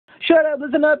Shut up,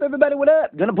 listen up, everybody, what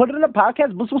up? Gonna put it in a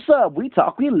podcast, but what's up? We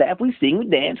talk, we laugh, we sing, we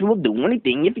dance, we'll do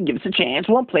anything if you give us a chance.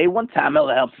 We'll play one time, it'll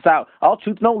help us out. All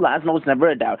truth, no lies, no, it's never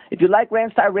a doubt. If you like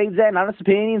rants, tirades, and honest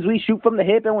opinions, we shoot from the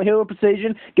hip and we'll hear with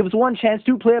precision. Give us one chance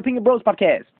to play Opinion Bros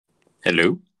podcast.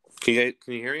 Hello? Can you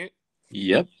hear me?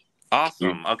 Yep.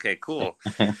 Awesome. Okay, cool.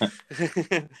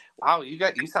 Wow,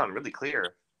 you sound really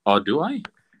clear. Oh, do I?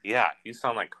 Yeah, you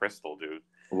sound like crystal, dude.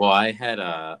 Well, I had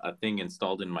a thing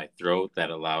installed in my throat that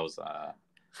allows, I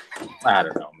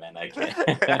don't know, man. I can't.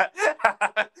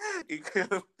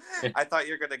 I thought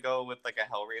you were going to go with like a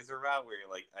Hellraiser route where you're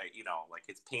like, like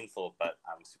it's painful, but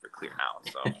I'm super clear now.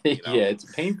 So, Yeah, it's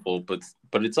painful, but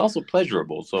it's also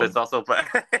pleasurable. So but it's also,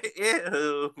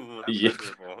 ew, yeah.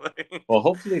 Well,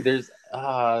 hopefully there's,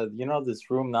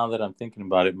 this room, now that I'm thinking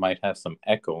about it, might have some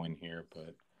echo in here,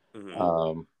 but,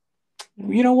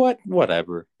 you know what?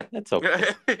 Whatever. That's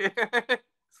okay.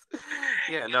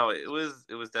 Yeah, no, it was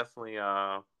definitely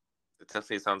it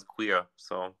definitely sounds queer,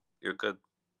 so you're good.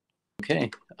 Okay.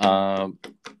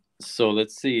 So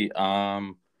let's see. Yeah,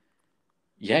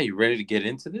 you ready to get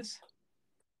into this?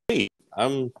 Hey,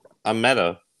 I'm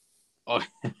meta. Oh,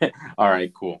 all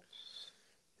right, cool.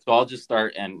 So I'll just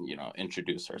start and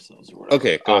introduce ourselves or whatever.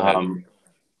 Okay, go ahead.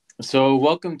 So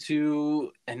welcome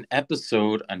to a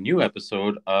new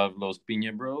episode of Los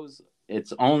Piña Bros.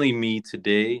 It's only me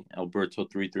today,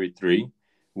 Alberto333,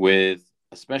 with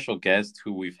a special guest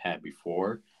who we've had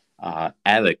before,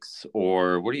 Alex,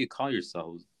 or what do you call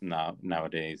yourselves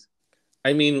nowadays?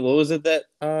 I mean, what was it that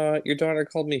your daughter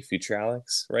called me? Future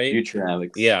Alex, right? Future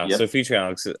Alex. Yeah, yep. So Future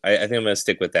Alex, I think I'm going to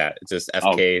stick with that. It's just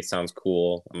FK sounds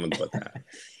cool. I'm going to put that.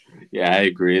 Yeah, I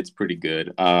agree. It's pretty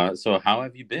good. So how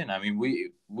have you been? I mean,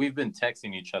 we've been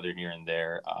texting each other here and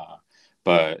there,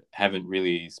 but haven't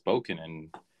really spoken in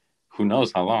who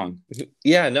knows how long.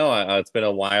 Yeah, no, it's been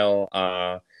a while.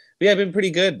 Yeah, I've been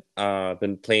pretty good.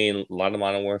 Been playing a lot of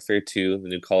Modern Warfare 2. The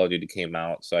new Call of Duty came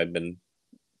out, so I've been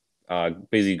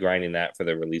busy grinding that for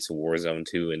the release of Warzone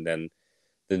 2, and then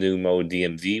the new mode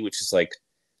DMZ, which is like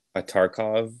a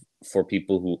Tarkov for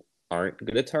people who aren't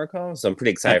good at Tarkov. So I'm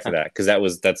pretty excited for that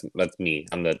because that's me.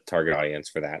 I'm the target audience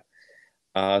for that.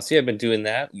 So yeah, I've been doing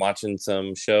that, watching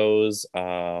some shows,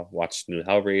 watched new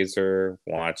Hellraiser,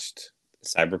 watched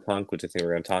Cyberpunk, which I think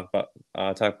we're going to talk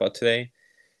about today.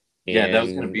 Yeah, that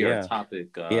was going to be our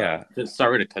topic. Yeah. Just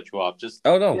sorry to cut you off.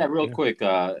 Quick.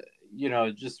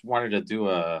 Just wanted to do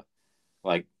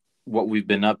what we've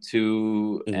been up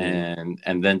to,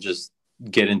 and then just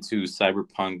get into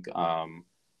Cyberpunk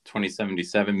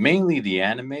 2077, mainly the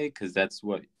anime, because that's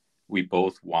what we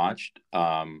both watched.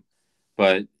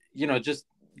 But just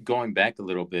going back a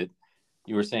little bit,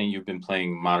 you were saying you've been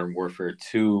playing Modern Warfare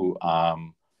 2. I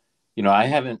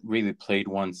haven't really played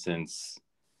one since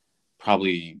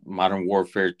probably Modern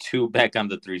Warfare 2 back on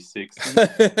the 360.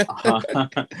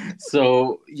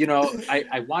 So,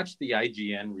 I watched the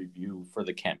IGN review for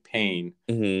the campaign,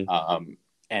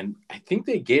 and I think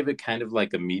they gave it kind of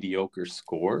like a mediocre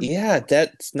score. Yeah,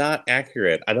 that's not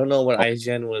accurate. I don't know what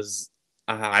IGN was.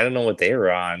 I don't know what they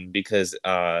were on, because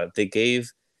they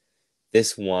gave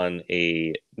this one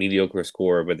a mediocre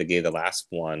score, but they gave the last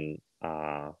one,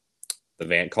 the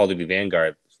Call of Duty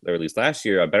Vanguard, they released last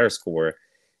year, a better score.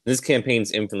 This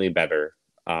campaign's infinitely better.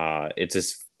 It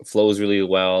just flows really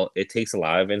well. It takes a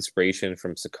lot of inspiration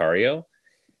from Sicario.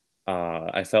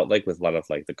 I felt like with a lot of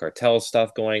like the cartel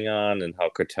stuff going on and how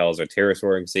cartels are terrorist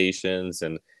organizations,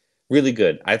 and really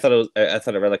good. I thought it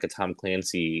read like a Tom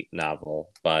Clancy novel,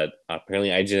 but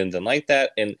apparently I didn't like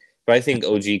that. But I think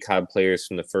OG COD players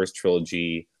from the first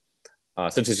trilogy,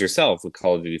 such as yourself with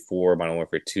Call of Duty 4, Modern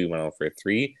Warfare 2, Modern Warfare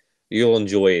 3, you'll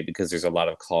enjoy it because there's a lot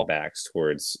of callbacks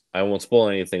towards, I won't spoil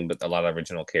anything, but a lot of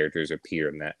original characters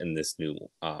appear in this new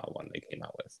one they came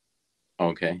out with.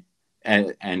 Okay.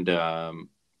 And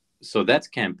so that's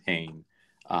campaign.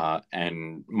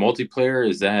 And multiplayer,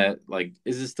 is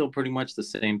it still pretty much the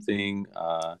same thing?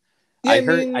 Go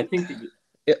ahead.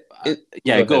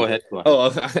 Oh, I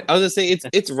was gonna say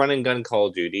it's run and gun Call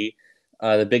of Duty.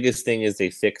 The biggest thing is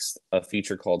they fixed a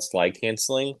feature called slide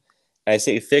canceling. I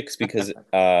say fixed because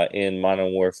in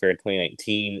Modern Warfare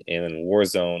 2019 and in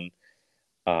Warzone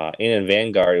and in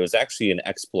Vanguard, it was actually an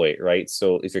exploit, right?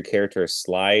 So if your character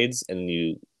slides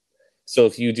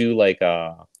if you do like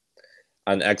on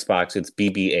Xbox, it's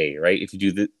BBA, right? If you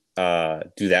do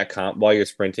that comp while you're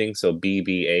sprinting, so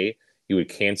BBA, you would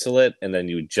cancel it and then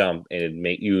you would jump and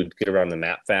you would get around the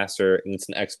map faster, and it's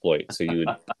an exploit. So you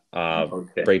would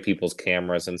break people's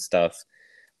cameras and stuff.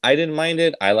 I didn't mind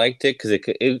it. I liked it because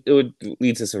it would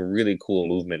lead to some really cool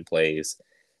movement plays.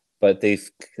 But they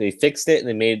fixed it, and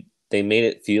they made they made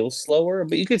it feel slower,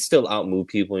 but you could still outmove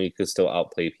people and you could still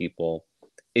outplay people.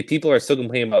 If people are still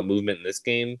complaining about movement in this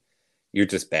game, you're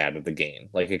just bad at the game.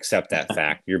 Like, accept that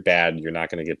fact. You're bad. You're not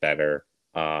going to get better.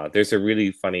 There's a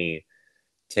really funny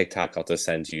TikTok I'll just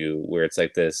send you where it's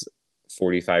like this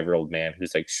 45-year-old man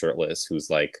who's like shirtless, who's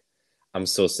like, I'm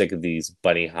so sick of these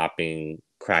bunny hopping,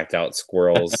 cracked out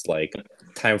squirrels. Like,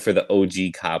 time for the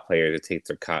OG COD player to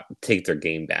take their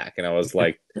game back. And I was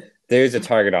like, there's a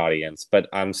target audience, but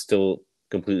I'm still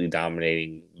completely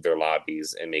dominating their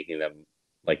lobbies and making them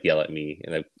like yell at me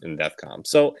in Death Comp.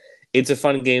 So it's a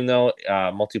fun game though.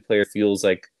 Multiplayer feels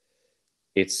like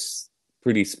it's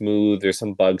pretty smooth. There's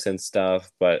some bugs and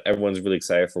stuff, but everyone's really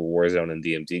excited for Warzone and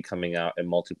DMZ coming out, and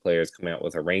multiplayer is coming out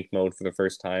with a ranked mode for the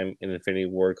first time in Infinity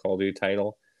Ward Call of Duty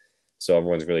title. So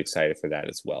everyone's really excited for that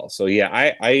as well. So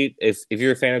yeah, if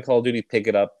you're a fan of Call of Duty, pick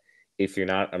it up. If you're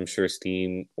not, I'm sure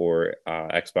Steam or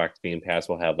Xbox Game Pass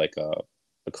will have like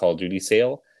a Call of Duty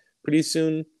sale pretty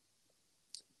soon.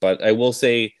 But I will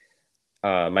say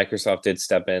Microsoft did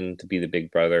step in to be the big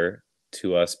brother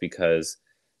to us, because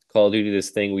Call of Duty,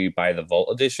 this thing where you buy the Vault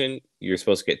Edition, you're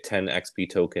supposed to get 10 XP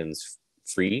tokens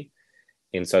free.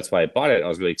 And so that's why I bought it. I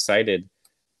was really excited.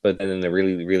 But then in the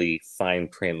really, really fine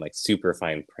print, like super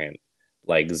fine print,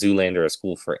 like Zoolander, A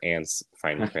School for Ants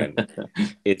fine print,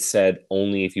 it said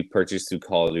only if you purchase through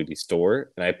Call of Duty store.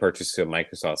 And I purchased through a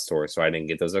Microsoft store, so I didn't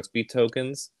get those XP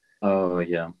tokens. Oh,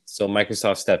 yeah. So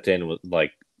Microsoft stepped in with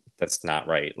like, that's not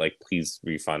right. Like, please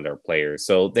refund our players.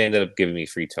 So they ended up giving me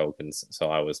free tokens. So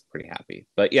I was pretty happy.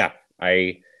 But yeah,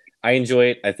 I enjoy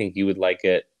it. I think you would like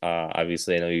it.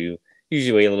 Obviously, I know you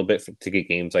usually wait a little bit to get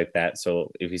games like that.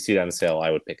 So if you see it on sale,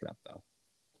 I would pick it up though.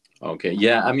 Okay.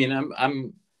 Yeah. I mean,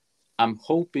 I'm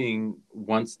hoping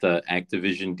once the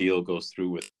Activision deal goes through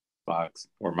with Xbox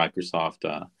or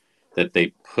Microsoft, that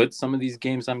they put some of these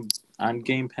games on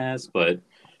Game Pass. But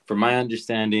from my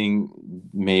understanding,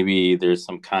 maybe there's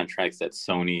some contracts that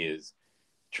Sony is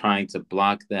trying to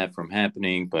block that from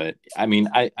happening. But I mean,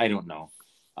 I don't know.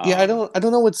 Yeah, I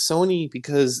don't know with Sony,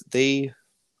 because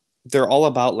they're all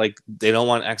about like, they don't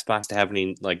want Xbox to have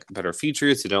any like better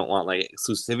features. They don't want like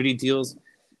exclusivity deals.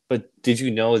 But did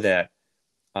you know that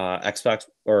Xbox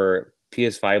or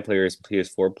PS5 players,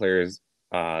 PS4 players,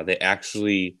 they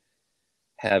actually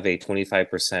have a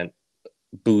 25%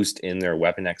 boost in their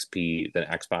weapon XP than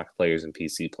Xbox players and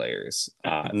PC players,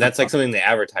 and that's like something they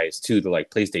advertised too. The like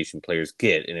PlayStation players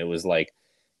get, and it was like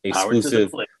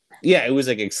exclusive. Yeah, it was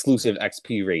like exclusive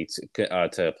XP rates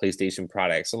to PlayStation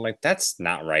products. I'm like, that's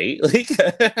not right. Like,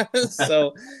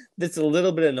 so that's a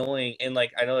little bit annoying. And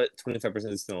like, I know that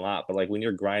 25% isn't a lot, but like when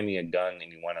you're grinding a gun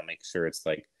and you want to make sure it's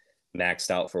like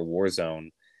maxed out for Warzone,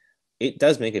 it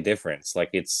does make a difference. Like,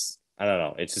 I don't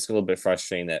know, it's just a little bit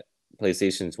frustrating that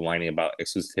PlayStation's whining about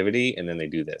exclusivity and then they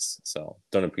do this. So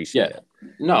don't appreciate it.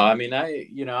 No, I mean,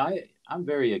 I'm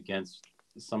very against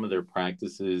some of their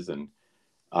practices, and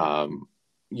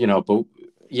but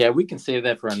yeah, we can save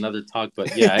that for another talk.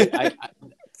 But yeah,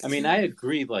 I mean, I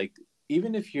agree. Like,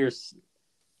 even if you're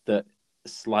the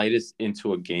slightest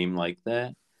into a game like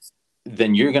that,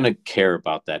 then you're gonna care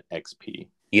about that XP.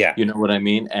 Yeah, you know what I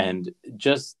mean. And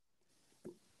just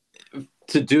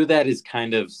to do that is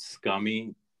kind of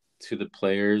scummy to the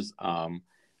players.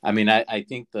 I mean, I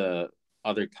think the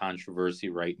other controversy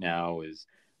right now is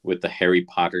with the Harry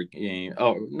Potter game.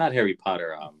 Oh, not Harry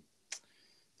Potter.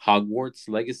 Hogwarts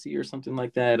Legacy or something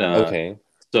like that. Okay.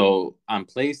 So on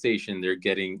PlayStation, they're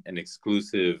getting an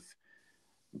exclusive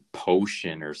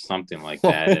potion or something like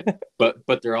that.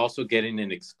 but they're also getting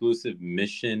an exclusive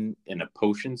mission in a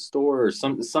potion store or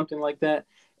something like that.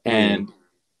 And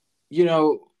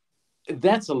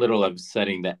that's a little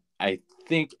upsetting. That I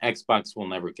think Xbox will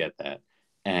never get that.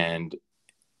 And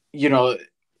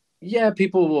yeah,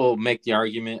 people will make the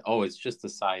argument, oh, it's just a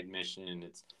side mission,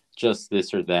 it's just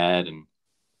this or that.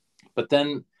 But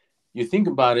then you think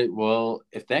about it, well,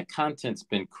 if that content's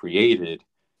been created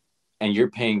and you're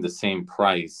paying the same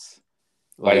price,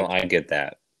 why don't I get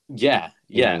that? Yeah.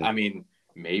 Mm-hmm. I mean,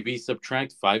 maybe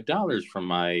subtract $5 from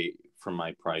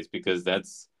my price, because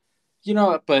that's,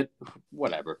 but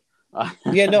whatever.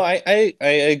 Yeah, no, I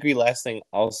agree. Last thing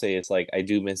I'll say is, like, I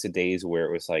do miss the days where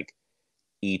it was like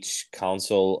each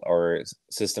console or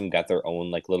system got their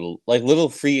own like little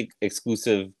free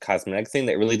exclusive cosmetic thing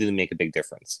that really didn't make a big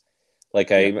difference. Like,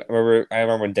 I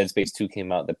remember when Dead Space 2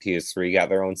 came out, the PS3 got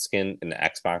their own skin and the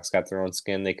Xbox got their own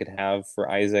skin they could have for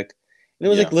Isaac. And it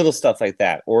was like little stuff like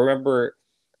that. Or remember,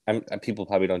 people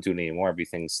probably don't do it anymore.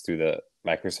 Everything's through the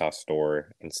Microsoft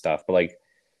store and stuff. But like, do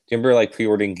you remember like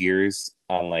pre-ordering Gears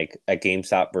on like at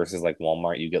GameStop versus like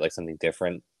Walmart? You get like something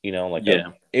different,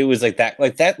 it was like that.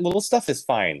 Like, that little stuff is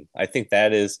fine. I think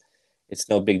that is It's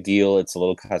no big deal. It's a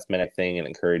little cosmetic thing and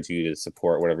encourage you to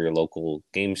support whatever your local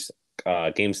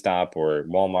GameStop or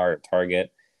Walmart or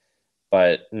Target.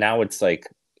 But now it's like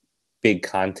big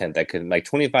content that could like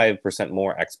 25%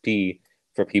 more XP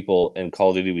for people in Call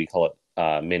of Duty. We call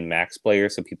it min-max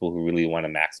players. So people who really want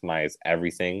to maximize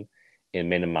everything and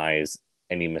minimize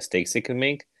any mistakes they can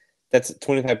make. That's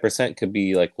 25% could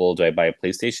be like, well, do I buy a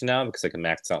PlayStation now because I can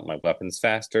max out my weapons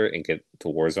faster and get to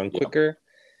Warzone quicker?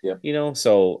 Yeah. You know,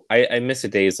 so I miss the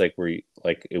days like where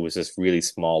like it was just really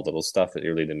small little stuff that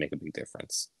really didn't make a big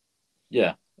difference.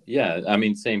 Yeah. I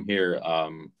mean, same here.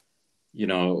 You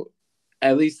know,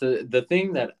 at least the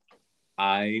thing that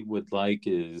I would like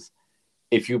is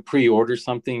if you pre-order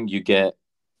something, you get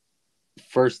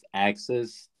first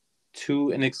access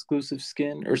to an exclusive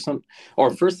skin or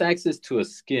first access to a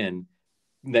skin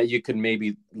that you could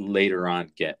maybe later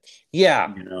on get.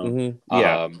 Yeah. You know? Mm-hmm.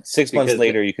 Yeah. 6 months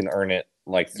later, you can earn it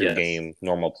like through game.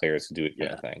 Normal players who do it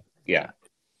kind of thing. Yeah.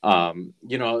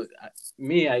 You know,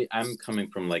 I'm coming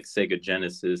from like Sega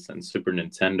Genesis and Super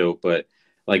Nintendo, but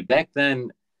like back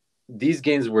then, these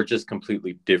games were just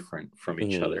completely different from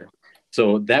each other.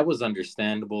 So that was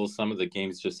understandable. Some of the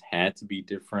games just had to be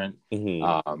different.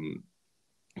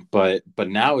 But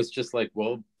now it's just like,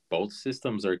 well, both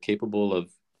systems are capable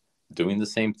of doing the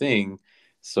same thing.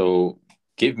 So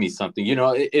give me something. You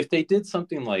know, if they did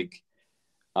something like,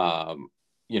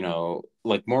 you know,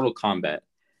 like Mortal Kombat,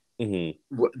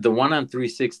 the one on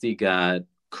 360 got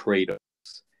Kratos.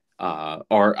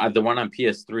 Or the one on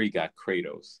PS3 got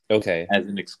Kratos. Okay. As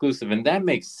an exclusive. And that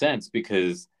makes sense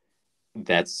because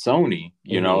that's Sony,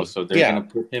 you know, so they're going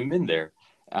to put him in there.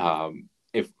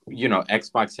 If, you know,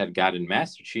 Xbox had gotten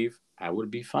Master Chief, I would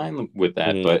be fine with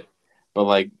that. But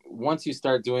like, once you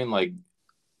start doing like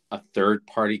a third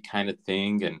party kind of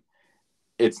thing and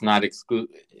it's not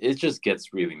exclusive, it just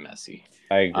gets really messy.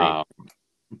 I agree.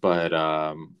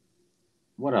 But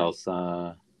what else?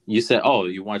 You said,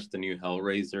 you watched the new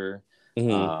Hellraiser.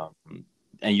 And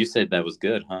you said that was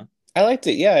good, huh? I liked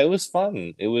it. Yeah, it was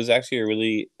fun. It was actually a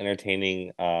really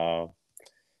entertaining,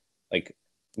 like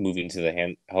moving to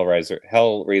the Hellraiser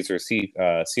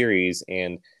series,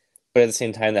 but at the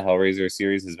same time, the Hellraiser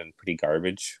series has been pretty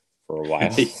garbage for a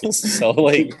while. So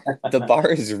like the bar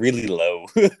is really low.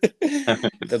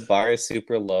 The bar is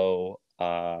super low.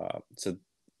 So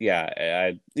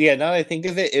yeah, now that I think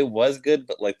of it, it was good,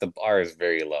 but like the bar is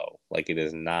very low. Like it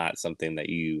is not something that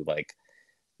you like.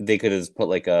 They could have put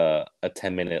like a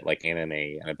 10-minute like anime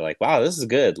and I'd be like, wow, this is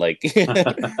good. Like,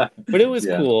 but it was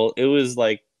cool. It was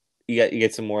like, you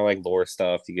get some more like lore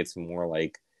stuff. You get some more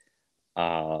like,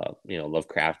 you know,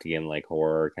 Lovecraftian like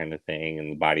horror kind of thing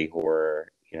and body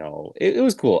horror, you know, it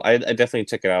was cool. I definitely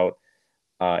check it out.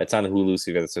 It's on Hulu,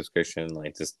 so you got the subscription,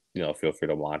 like just, you know, feel free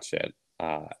to watch it.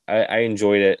 I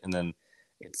enjoyed it. And then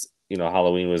it's, you know,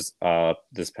 Halloween was,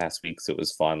 this past week. So it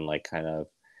was fun, like kind of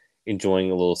enjoying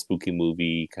a little spooky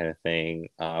movie kind of thing.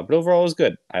 But overall it was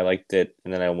good. I liked it.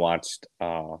 And then I watched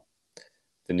the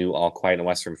new All Quiet on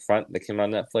Western Front that came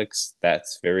out on Netflix.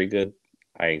 That's very good.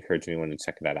 I encourage anyone to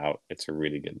check that out. It's a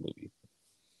really good movie.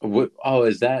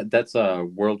 That's a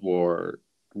World War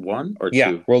One or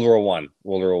two? World War One.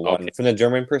 Okay. From the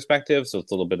German perspective, so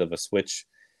it's a little bit of a switch.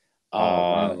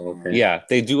 Wow. Okay. Yeah,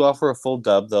 they do offer a full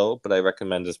dub though, but I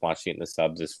recommend just watching it in the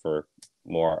sub just for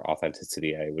more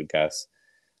authenticity, I would guess.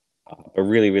 But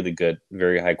really, really good.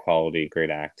 Very high quality, great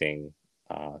acting.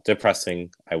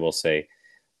 Depressing, I will say,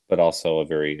 but also a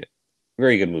very,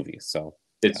 very good movie. So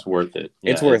it's worth it.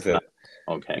 It's worth it.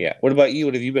 Okay. Yeah. What about you?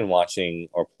 What have you been watching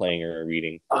or playing or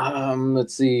reading?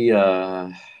 Let's see.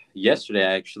 Yesterday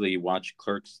I actually watched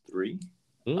Clerks 3.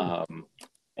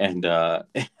 And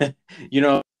you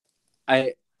know,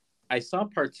 I saw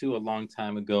part 2 a long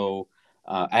time ago.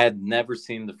 I had never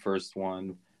seen the first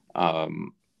one.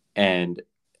 And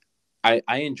I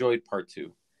enjoyed part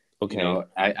 2. Okay. You know,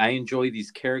 I enjoy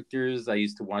these characters. I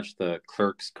used to watch the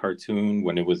Clerks cartoon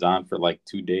when it was on for like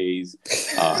 2 days.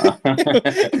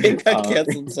 It got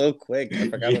canceled so quick. I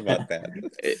forgot about that.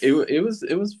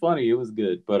 It was funny. It was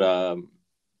good. But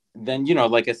then, you know,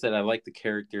 like I said, I like the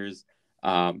characters.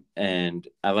 And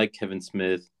I like Kevin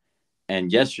Smith.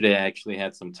 And yesterday I actually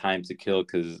had some time to kill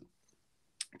because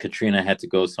Katrina had to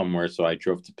go somewhere, so I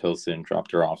drove to Pilsen,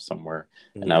 dropped her off somewhere,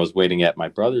 and I was waiting at my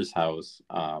brother's house.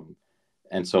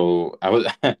 And so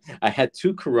I had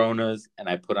 2 Coronas, and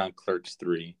I put on Clerks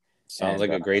 3. Sounds like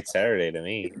a great Saturday to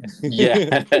me.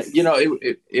 Yeah, you know,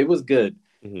 it was good.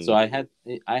 So I had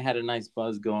a nice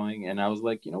buzz going, and I was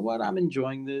like, you know what, I'm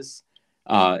enjoying this.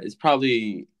 It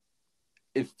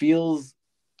feels,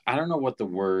 I don't know what the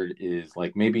word is,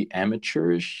 like maybe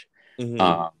amateurish.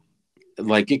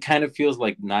 like it kind of feels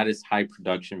like not as high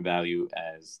production value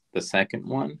as the second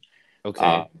one.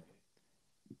 Okay.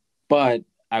 But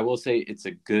I will say it's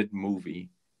a good movie.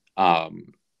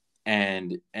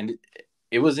 And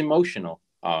it was emotional.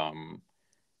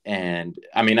 And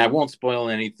I mean, I won't spoil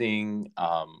anything.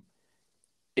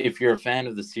 If you're a fan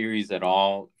of the series at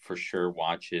all, for sure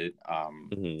watch it.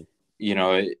 You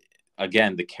know,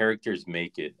 again, the characters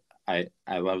make it. I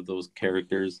love those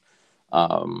characters.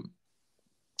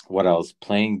 What else?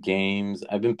 Playing games.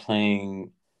 I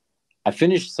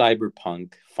finished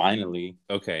Cyberpunk finally.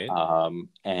 Okay.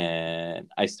 And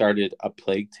I started A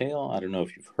Plague Tale. I don't know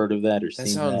if you've heard of that or seen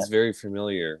that. That sounds very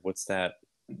familiar. What's that?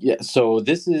 Yeah, so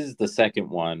this is the second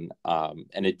one,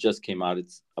 and it just came out.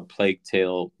 It's A Plague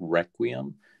Tale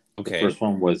Requiem. Okay. The first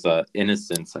one was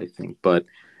Innocence, I think. But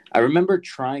I remember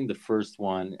trying the first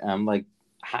one, and I'm like,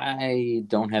 I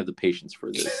don't have the patience for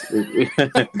this.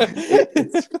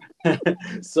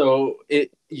 So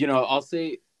I'll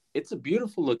say it's a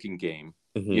beautiful looking game.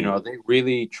 You know, they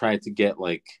really tried to get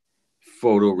like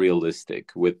photorealistic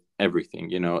with everything,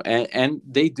 you know, and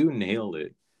they do nail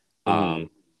it.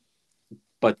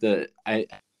 But at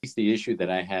least the issue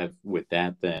that I have with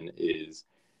that then is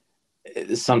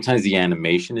sometimes the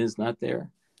animation is not there.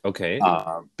 Okay.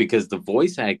 Because the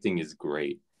voice acting is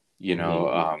great, you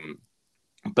know.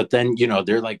 But then, you know,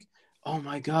 they're like, oh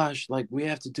my gosh, like we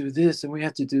have to do this and we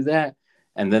have to do that.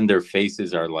 And then their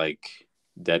faces are like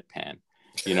deadpan,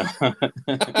 you know.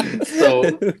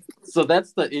 So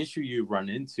that's the issue you run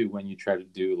into when you try to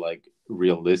do like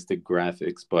realistic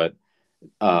graphics. But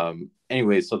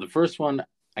anyway, so the first one,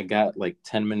 I got like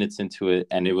 10 minutes into it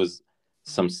and it was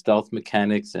some stealth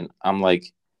mechanics. And I'm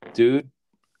like, dude,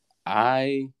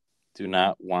 I do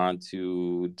not want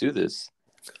to do this.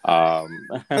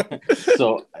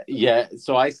 So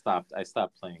I stopped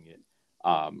playing it.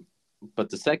 But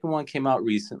the second one came out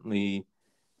recently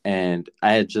and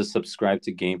I had just subscribed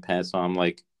to Game Pass. So I'm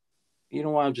like, you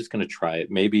know what? I'm just going to try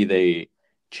it. Maybe they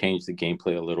changed the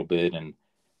gameplay a little bit. And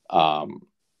I'm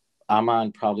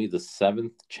on probably the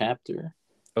 7th chapter.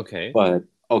 Okay. But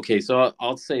okay, so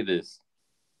I'll say this.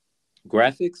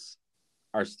 Graphics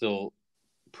are still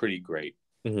pretty great.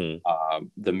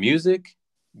 The music,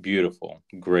 beautiful,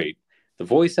 great. The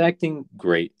voice acting,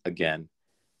 great. Again,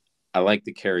 I like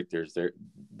the characters.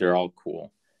 They're all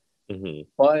cool.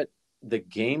 But the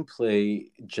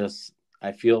gameplay just,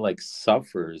 I feel like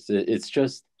suffers. It's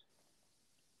just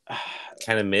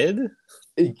kind of mid.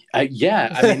 Yeah,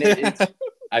 I mean, it's.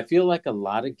 I feel like a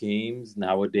lot of games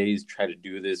nowadays try to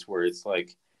do this, where it's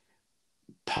like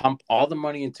pump all the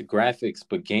money into graphics,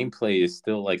 but gameplay is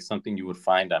still like something you would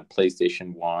find on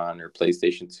PlayStation 1 or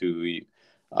PlayStation 2,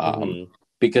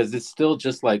 because it's still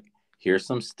just like, here's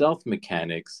some stealth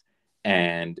mechanics,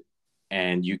 and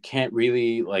you can't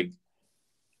really like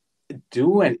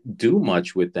do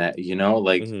much with that, you know.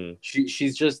 Like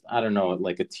she's just, I don't know,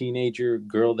 like a teenager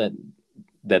girl that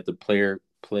the player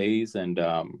plays, and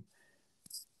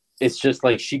it's just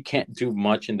like she can't do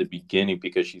much in the beginning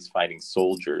because she's fighting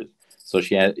soldiers. So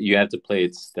you have to play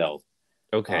it stealth.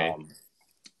 Okay.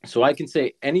 So I can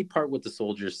say any part with the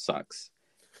soldiers sucks,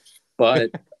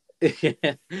 but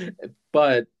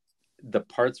but the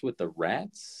parts with the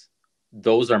rats,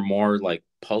 those are more like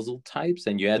puzzle types,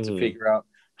 and you have to figure out,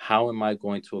 how am I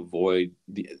going to avoid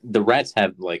the rats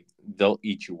have like, they'll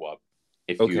eat you up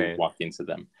if you walk into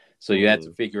them. So you have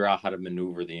to figure out how to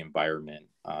maneuver the environment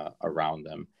around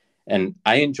them. And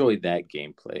I enjoyed that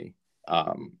gameplay.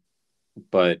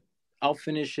 But I'll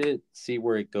finish it, see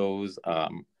where it goes.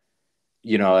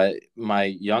 You know, my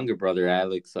younger brother,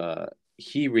 Alex,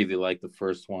 he really liked the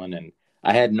first one. And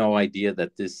I had no idea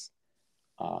that this,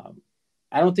 I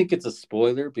don't think it's a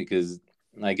spoiler because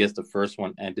I guess the first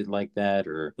one ended like that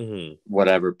or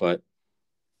whatever, but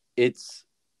it's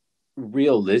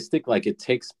realistic. Like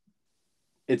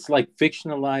it's like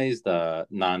fictionalized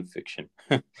nonfiction.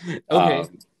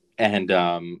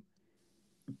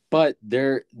 But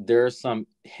there are some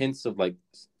hints of like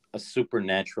a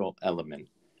supernatural element.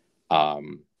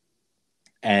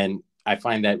 And I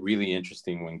find that really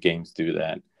interesting when games do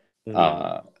that.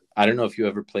 I don't know if you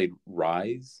ever played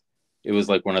Rise. It was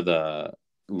like one of the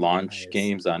launch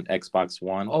games on Xbox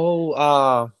One.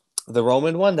 The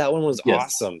Roman one, that one was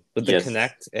awesome. With the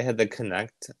Kinect, it had the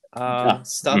Kinect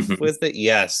stuff with it.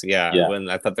 Yes, yeah. When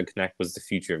I thought the Kinect was the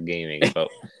future of gaming, but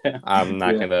I'm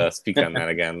not gonna speak on that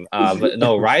again. But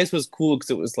no, Rise was cool because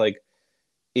it was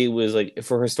like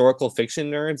for historical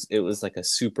fiction nerds, it was like a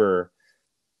super.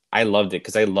 I loved it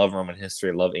because I love Roman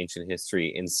history, I love ancient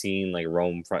history, and seeing like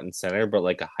Rome front and center, but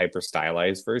like a hyper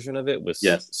stylized version of it was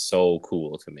so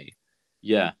cool to me.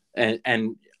 Yeah, and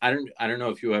I don't know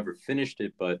if you ever finished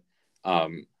it, but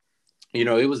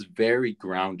It was very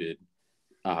grounded.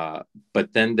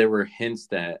 But then there were hints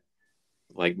that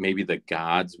like maybe the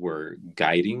gods were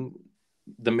guiding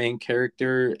the main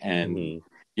character, and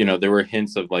there were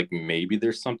hints of like maybe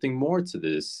there's something more to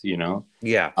this.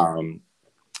 Yeah.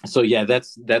 So yeah,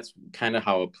 that's kind of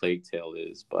how A Plague Tale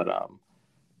is. But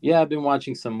yeah, I've been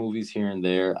watching some movies here and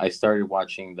there. I started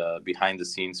watching the behind the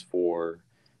scenes for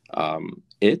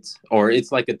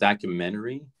it's like a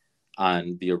documentary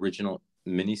on the original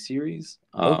miniseries.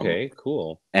 Okay,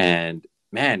 cool. And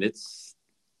man, it's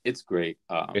great.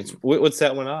 What's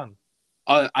that one on?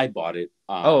 I bought it.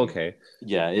 Okay.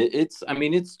 Yeah, it's. I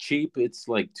mean, it's cheap. It's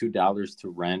like $2 to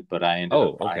rent, but I ended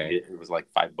up buying it. It was like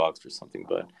 $5 or something.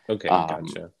 But okay,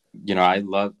 gotcha. I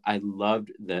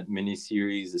loved that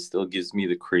miniseries. It still gives me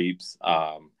the creeps.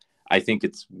 I think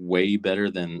it's way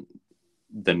better than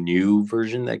the new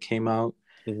version that came out.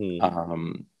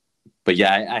 But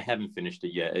yeah, I haven't finished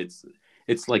it yet.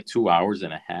 It's like 2 hours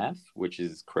and a half, which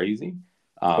is crazy.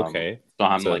 Okay, so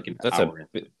I'm like an hour.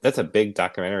 That's a big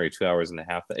documentary, 2 hours and a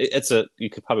half. You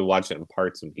could probably watch it in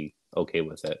parts and be okay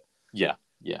with it. Yeah,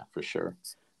 for sure.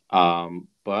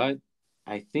 But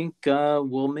I think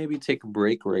we'll maybe take a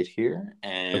break right here,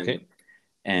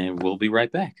 and we'll be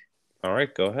right back. All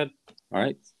right, go ahead. All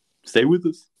right, stay with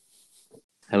us.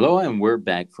 Hello, and we're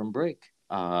back from break.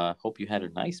 Hope you had a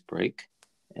nice break,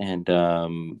 and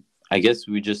I guess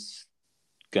we just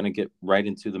gonna get right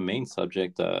into the main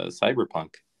subject,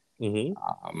 Cyberpunk.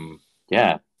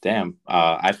 Yeah, damn.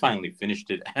 I finally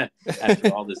finished it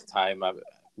after all this time.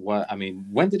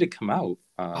 When did it come out?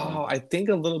 I think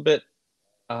a little bit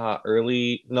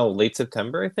late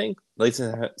September. I think late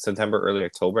September, early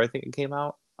October. I think it came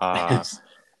out.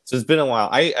 So it's been a while.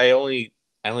 I only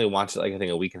watched it like I think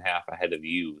a week and a half ahead of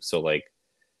you. So like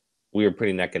we were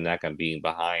pretty neck and neck on being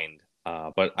behind.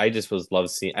 But I just love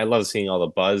seeing all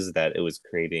the buzz that it was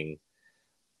creating,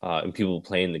 and people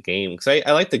playing the game, because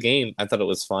I liked the game. I thought it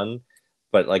was fun,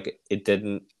 but like it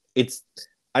didn't. I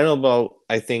don't know about.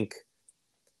 I think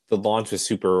the launch was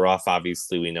super rough.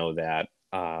 Obviously, we know that,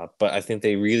 but I think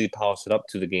they really polished it up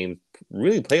to the game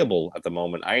really playable at the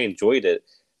moment. I enjoyed it,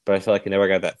 but I feel like I never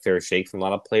got that fair shake from a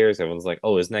lot of players. Everyone's like,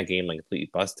 "Oh, isn't that game like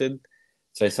completely busted?"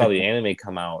 So I saw the anime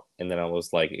come out, and then I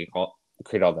was like, it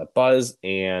created all that buzz,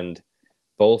 and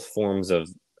both forms of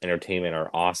entertainment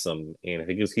are awesome. And if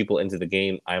it gives people into the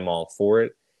game, I'm all for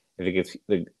it. If it gives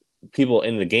the people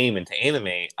in the game into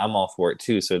anime, I'm all for it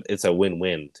too. So it's a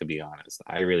win-win, to be honest.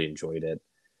 I really enjoyed it.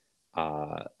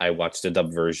 I watched the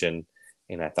dub version,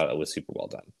 and I thought it was super well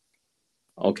done.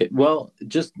 Okay, well,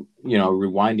 just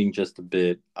rewinding just a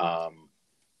bit,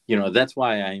 that's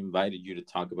why I invited you to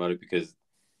talk about it, because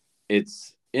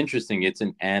it's interesting. It's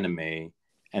an anime,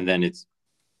 and then it's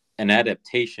an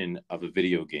adaptation of a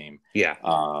video game. Yeah.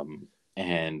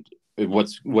 And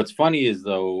what's funny is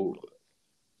that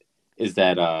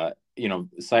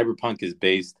Cyberpunk is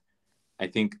based, I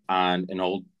think, on an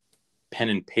old pen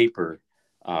and paper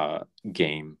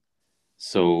game.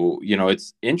 So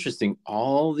it's interesting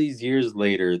all these years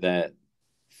later that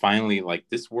finally, like,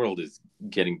 this world is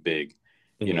getting big.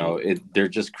 They're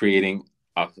just creating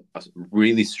a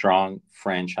really strong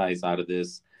franchise out of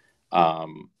this.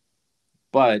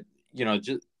 But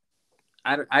just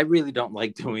I really don't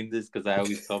like doing this, because I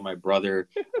always tell my brother,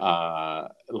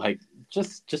 like,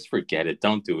 just forget it,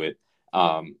 don't do it.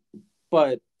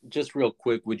 But just real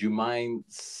quick, would you mind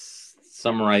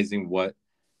summarizing what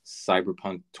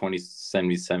Cyberpunk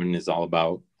 2077 is all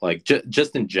about? Like,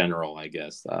 just in general, I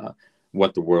guess,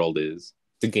 what the world is.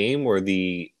 The game or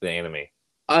the anime?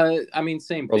 I mean,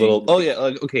 same thing.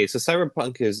 Okay. So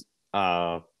Cyberpunk is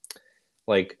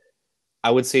like, I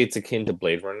would say it's akin to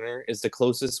Blade Runner is the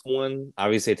closest one.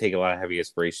 Obviously, I take a lot of heavy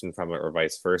inspiration from it, or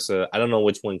vice versa. I don't know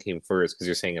which one came first, because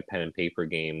you're saying a pen and paper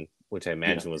game, which I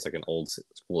imagine was like an old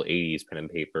school 80s pen and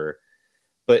paper.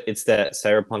 But it's that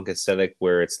cyberpunk aesthetic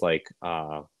where it's like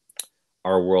our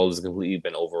world has completely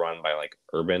been overrun by like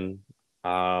urban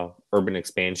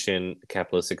expansion,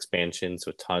 capitalist expansion.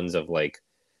 So tons of like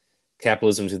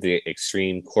capitalism to the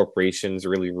extreme. Corporations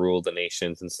really rule the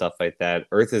nations and stuff like that.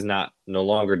 Earth is no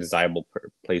longer a desirable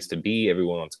place to be.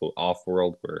 Everyone wants to go off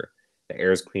world, where the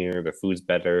air is cleaner, the food's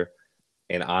better.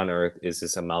 And on Earth is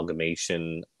this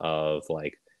amalgamation of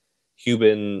like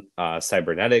human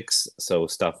cybernetics, so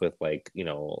stuff with like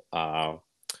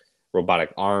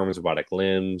robotic arms, robotic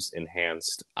limbs,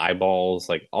 enhanced eyeballs,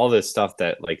 like all this stuff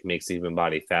that like makes the human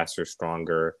body faster,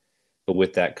 stronger. But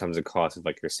with that comes a cost of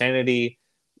like your sanity.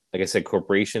 Like I said,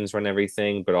 corporations run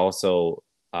everything, but also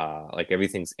like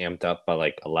everything's amped up by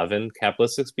like 11,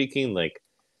 capitalistic speaking. Like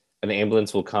an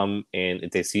ambulance will come, and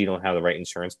if they see you don't have the right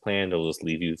insurance plan, they'll just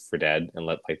leave you for dead and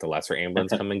let like the lesser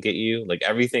ambulance come and get you. Like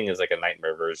everything is like a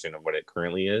nightmare version of what it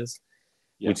currently is,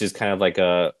 which is kind of like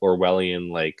a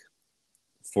Orwellian like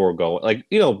forego, like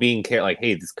being like,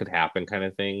 hey, this could happen kind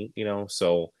of thing,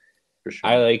 So for sure.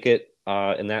 I like it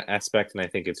in that aspect, and I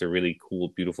think it's a really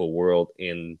cool, beautiful world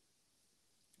in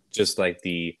just like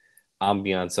the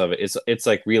ambiance of it. It's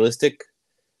like realistic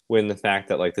when the fact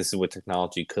that like this is what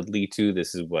technology could lead to,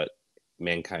 this is what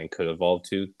mankind could evolve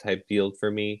to type deal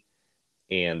for me.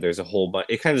 And there's a whole bunch.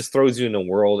 It kind of just throws you in a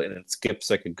world, and it skips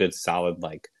like a good solid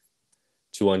like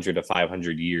 200 to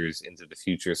 500 years into the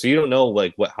future. So you don't know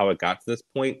like how it got to this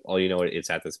point. All you know it's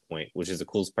at this point, which is the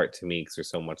coolest part to me because there's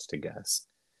so much to guess.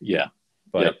 Yeah.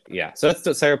 But yeah, so that's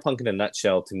the Cyberpunk in a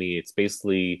nutshell to me. It's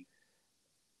basically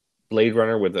Blade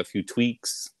Runner with a few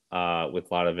tweaks,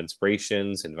 with a lot of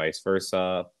inspirations and vice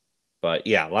versa. But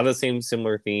yeah, a lot of the same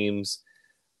similar themes.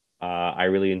 I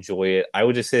really enjoy it. I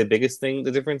would just say the biggest thing,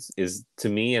 the difference is to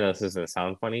me, and this doesn't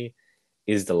sound funny,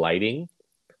 is the lighting,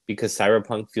 because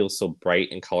Cyberpunk feels so bright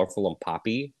and colorful and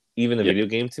poppy, even the video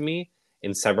game to me.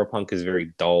 And Cyberpunk is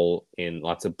very dull in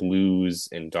lots of blues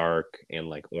and dark and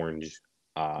like orange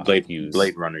hues.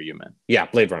 Blade Runner, you meant? Yeah,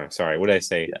 Blade Runner. Sorry, what did I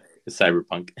say? Yeah,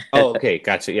 Cyberpunk. Oh, okay,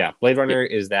 gotcha. Yeah, Blade Runner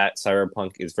is that.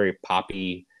 Cyberpunk is very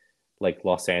poppy, like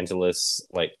Los Angeles.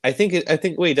 Like I think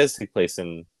it does take place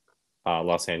in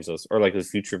Los Angeles, or like the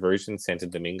future version, Santo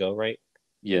Domingo, right?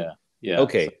 Yeah.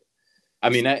 Okay. So, I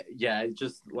mean, it's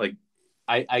just like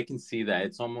I can see that.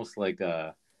 It's almost like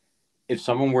if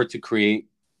someone were to create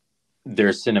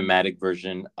their cinematic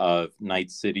version of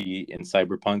Night City in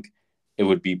Cyberpunk, it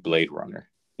would be Blade Runner.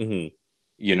 Mm-hmm.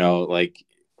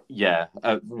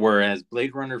 Whereas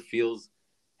Blade Runner feels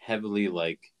heavily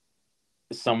like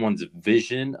someone's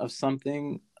vision of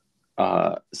something.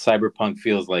 Cyberpunk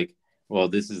feels like, well,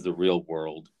 this is the real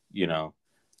world, Yeah.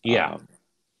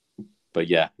 But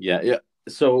yeah.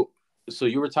 So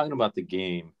you were talking about the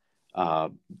game.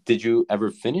 Did you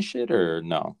ever finish it or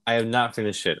no? I have not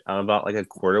finished it. I'm about like a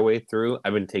quarter way through.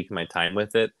 I've been taking my time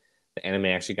with it. The anime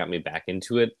actually got me back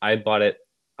into it. I bought it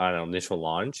on an initial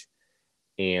launch,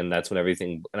 and that's when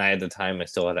everything. And at the time, I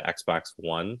still had an Xbox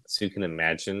One, so you can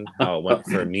imagine how it went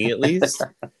for me, at least.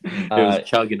 It was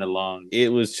chugging along.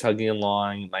 It was chugging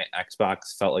along. My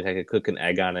Xbox felt like I could cook an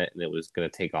egg on it, and it was going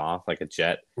to take off like a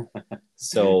jet.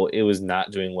 So it was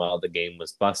not doing well. The game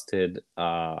was busted.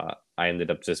 I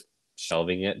ended up just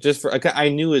shelving it. I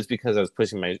knew it was because I was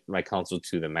pushing my console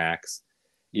to the max.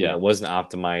 Yeah, it wasn't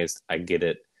optimized. I get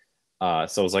it. So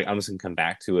I was like, I'm just gonna come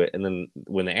back to it. And then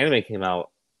when the anime came out,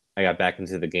 I got back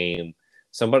into the game.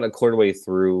 So I'm about a quarter way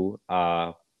through.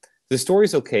 The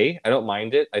story's okay. I don't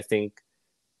mind it. I think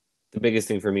the biggest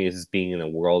thing for me is just being in the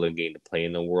world and getting to play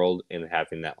in the world and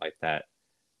having that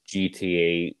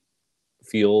GTA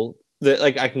feel that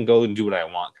like I can go and do what I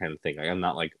want kind of thing. Like I'm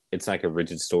not like, it's not like a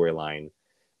rigid storyline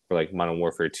for like Modern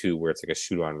Warfare 2 where it's like a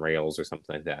shooter on rails or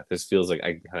something like that. This feels like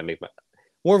I can kind of make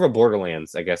more of a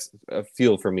Borderlands, I guess,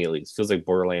 feel for me at least. Feels like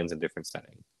Borderlands in a different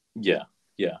setting. Yeah.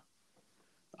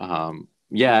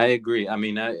 I agree. I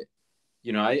mean, I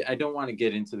don't want to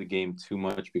get into the game too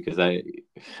much because there's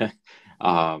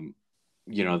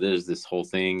this whole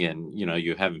thing and,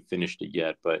 you haven't finished it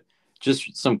yet, but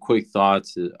just some quick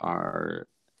thoughts are,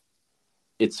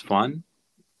 it's fun.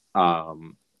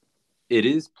 It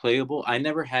is playable. I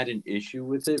never had an issue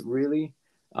with it really.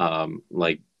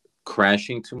 Like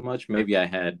crashing too much. Maybe I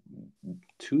had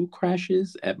 2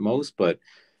 crashes at most, but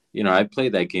I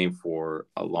played that game for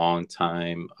a long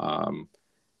time.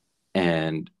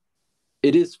 And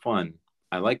it is fun.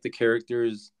 I like the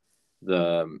characters.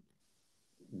 The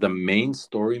main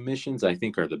story missions I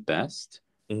think are the best.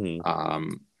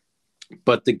 Mm-hmm.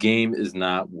 But the game is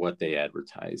not what they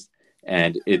advertised.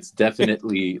 And it's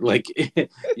definitely like,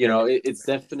 it's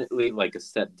definitely like a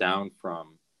step down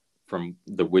from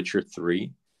The Witcher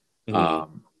 3.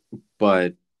 Mm-hmm.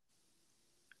 But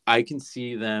I can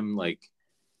see them like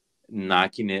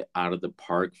knocking it out of the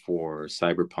park for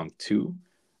Cyberpunk 2.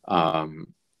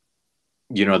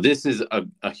 This is a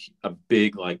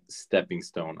big like stepping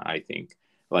stone, I think.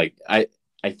 Like I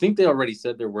think they already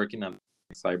said they're working on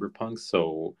Cyberpunk,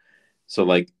 so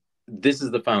like this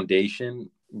is the foundation.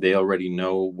 They already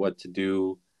know what to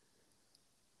do,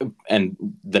 and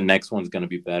the next one's going to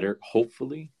be better,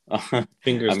 hopefully.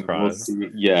 Fingers crossed. We'll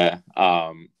see. Yeah.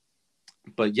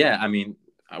 But yeah, I mean,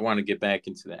 I want to get back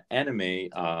into the anime.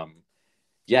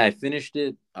 I finished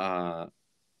it.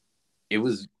 It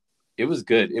was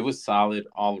good. It was solid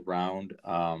all around.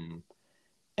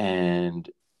 And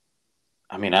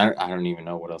I mean, I don't even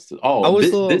know what else to. Oh, I was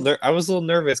a little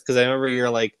nervous because I remember you're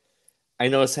like, I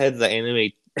know it said the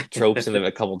anime tropes in it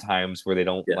a couple times where they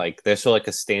don't like they show like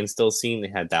a standstill scene, they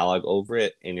had dialogue over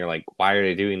it, and you're like, why are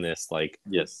they doing this? Like,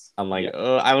 yes, I'm like,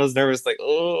 oh, I was nervous, like,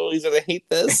 oh, he's gonna hate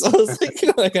this. I was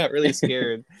like, I got really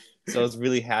scared. So I was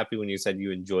really happy when you said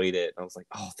you enjoyed it. I was like,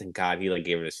 oh, thank God he like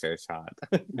gave it his fair shot.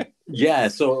 Yeah,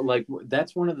 so like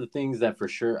that's one of the things that for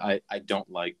sure I don't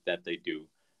like that they do.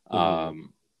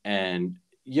 And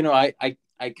you know, I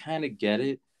kind of get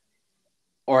it,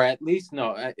 or at least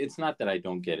no, it's not that I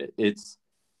don't get it. It's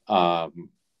I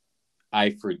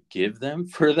forgive them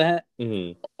for that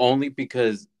only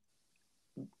because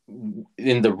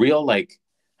in the real like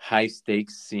high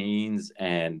stakes scenes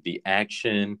and the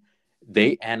action,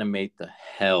 they animate the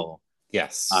hell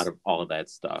out of all of that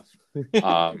stuff.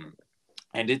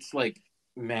 And it's like,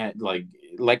 man,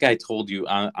 like I told you,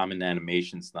 I'm an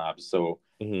animation snob, so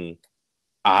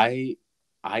I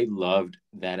loved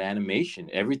that animation.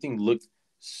 Everything looked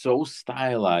so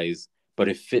stylized, but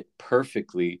it fit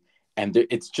perfectly, and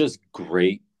it's just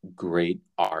great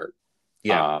art.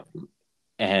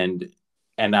 And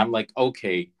I'm like,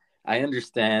 okay, I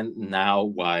understand now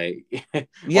why.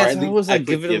 Yes, I was like,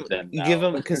 give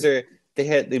them because they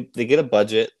get a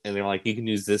budget, and they're like, you can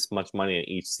use this much money in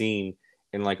each scene,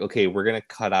 and like, okay, we're gonna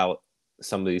cut out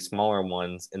some of these smaller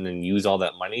ones, and then use all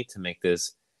that money to make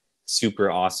this super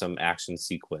awesome action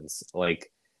sequence.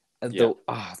 Like the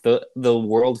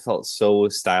world felt so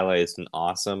stylized and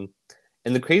awesome,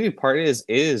 and the crazy part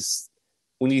is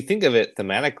when you think of it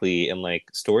thematically and like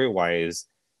story wise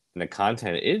and the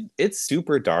content, it's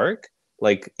super dark.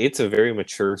 Like it's a very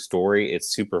mature story.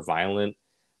 It's super violent.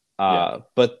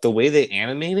 But the way they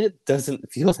animate it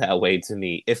doesn't feel that way to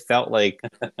me. It felt like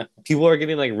people are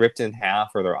getting like ripped in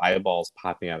half or their eyeballs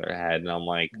popping out of their head. And I'm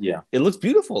like, it looks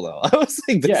beautiful though. I was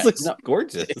like, this looks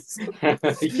gorgeous.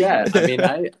 Yeah. I mean,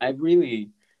 I really,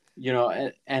 you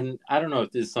know, and I don't know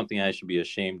if this is something I should be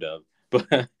ashamed of,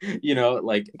 but you know,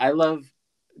 like I love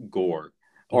gore,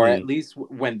 or at least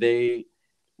when they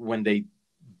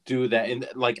do that. And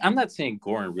like, I'm not saying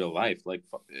gore in real life, like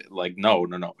no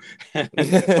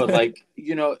but like,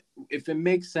 you know, if it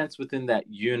makes sense within that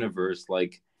universe,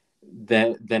 like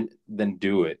then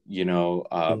do it, you know.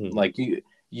 Like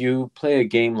you play a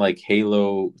game like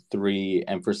Halo 3,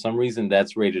 and for some reason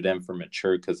that's rated M for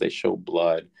mature because they show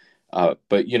blood,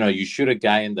 but you know, you shoot a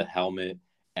guy in the helmet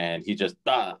and he just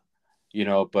you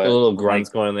know, but a little grunts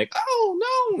going like,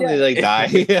 oh no, they like die.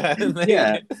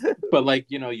 Yeah, but like,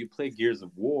 you know, you play Gears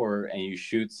of War and you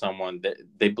shoot someone that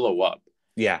they blow up,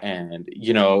 and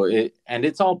you know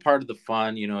it's all part of the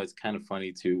fun, you know, it's kind of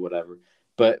funny too, whatever.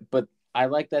 But I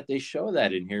like that they show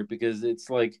that in here, because it's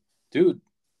like, dude,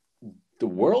 the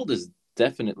world is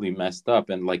definitely messed up,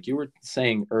 and like you were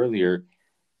saying earlier,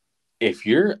 if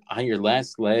you're on your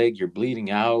last leg, you're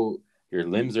bleeding out, your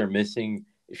limbs are missing,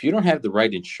 if you don't have the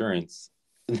right insurance,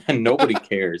 then nobody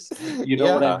cares. You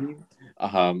know what I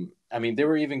mean? I mean, they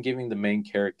were even giving the main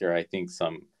character, I think,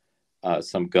 some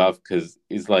guff, because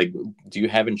he's like, "Do you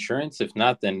have insurance? If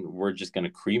not, then we're just gonna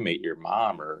cremate your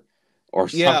mom or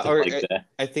something like that."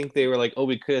 I think they were like, "Oh,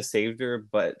 we could have saved her,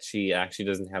 but she actually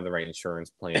doesn't have the right insurance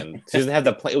plan. She doesn't have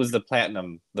it was the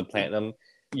platinum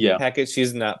package.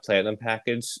 She's not platinum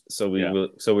package, so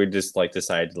we just like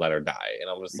decided to let her die." And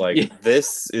I was like,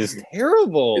 "This is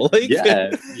terrible. Like,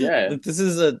 this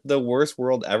is the worst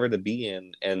world ever to be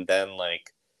in." And then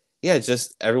like,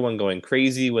 just everyone going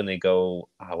crazy when they go,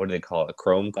 what do they call it?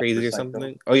 Chrome crazy or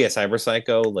something? Oh yeah, cyber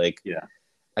psycho. Like,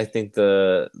 I think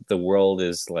the world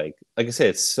is like I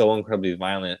said, it's so incredibly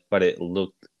violent, but it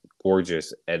looked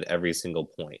gorgeous at every single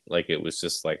point. Like it was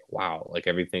just like, wow, like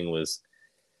everything was.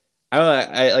 I don't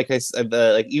know. I said,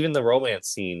 like even the romance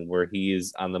scene where he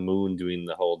is on the moon doing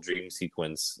the whole dream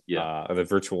sequence, or the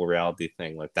virtual reality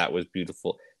thing, like that was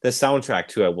beautiful. The soundtrack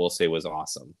too, I will say, was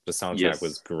awesome. The soundtrack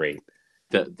was great.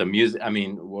 The music, I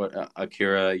mean, what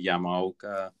Akira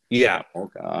Yamaoka,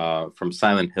 from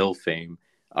Silent Hill fame,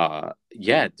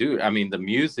 dude. I mean, the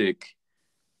music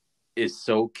is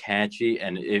so catchy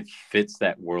and it fits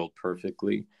that world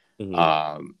perfectly. You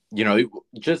know,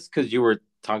 just because you were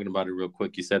talking about it real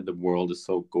quick, you said the world is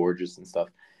so gorgeous and stuff.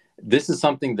 This is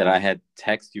something that I had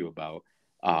text you about.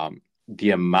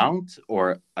 The amount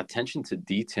or attention to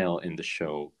detail in the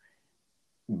show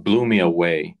blew me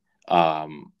away.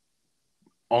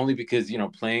 Only because, you know,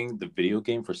 playing the video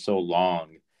game for so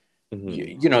long,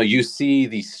 you know, you see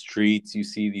these streets, you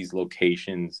see these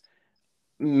locations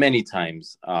many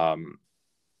times.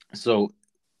 So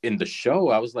in the show,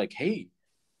 I was like, hey,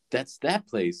 that's that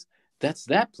place. That's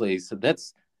that place.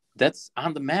 That's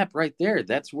on the map right there.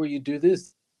 That's where you do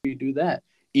this, you do that.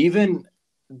 Even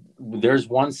there's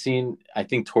one scene, I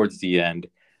think towards the end,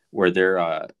 where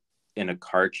they're in a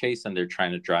car chase and they're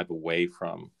trying to drive away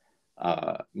from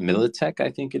Militech, I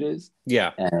think it is.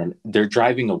 Yeah. And they're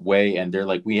driving away and they're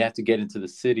like, we have to get into the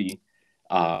city.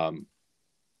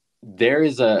 There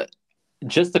is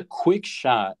just a quick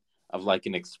shot of like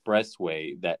an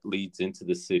expressway that leads into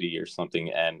the city or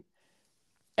something.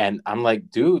 And I'm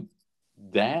like, dude,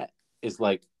 that is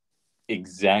like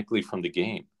exactly from the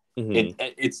game. Mm-hmm.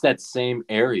 It's that same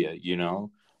area, you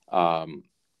know?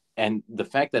 And the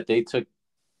fact that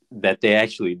they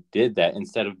actually did that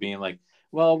instead of being like,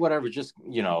 well, whatever, just,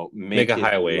 you know, make a it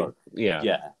highway. look. Yeah.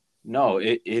 Yeah. No,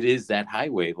 it is that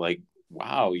highway. Like,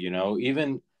 wow, you know,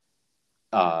 even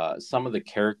some of the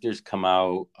characters come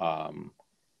out,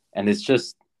 and it's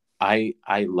just I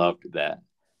loved that.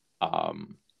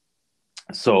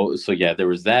 So yeah, there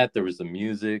was that. There was the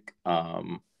music.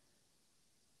 The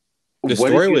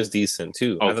story was decent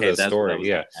too. Okay, I thought the story,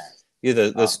 yeah,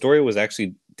 the story was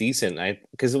actually decent.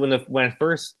 Because when I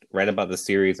first read about the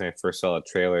series and I first saw the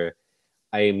trailer,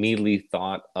 I immediately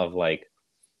thought of like,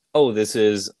 oh, this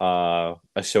is a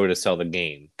show to sell the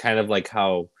game, kind of like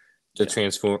how the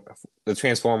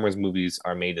Transformers movies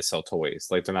are made to sell toys.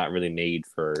 Like they're not really made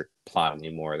for plot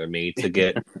anymore. They're made to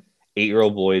get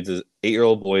 8-year-old boys, and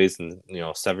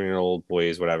 7-year-old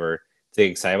boys, whatever, to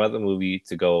get excited about the movie,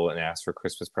 to go and ask for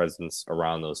Christmas presents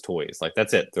around those toys. Like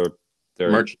that's it.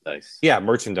 They're merchandise. Yeah,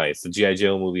 merchandise. The G.I.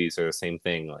 Joe movies are the same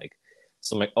thing. Like,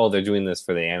 so I'm like, oh, they're doing this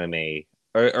for the anime,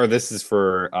 or this is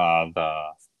for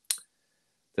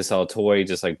to sell a toy,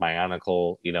 just like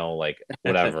Bionicle, you know, like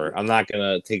whatever. I'm not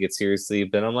gonna take it seriously,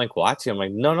 but I'm like watching. I'm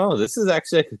like, no, this is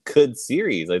actually like a good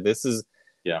series. Like this is,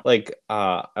 like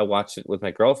I watched it with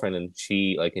my girlfriend and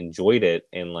she like enjoyed it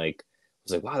and like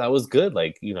was like, wow, that was good.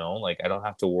 Like, you know, like I don't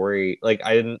have to worry. Like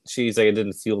she's like, I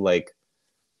didn't feel like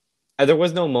there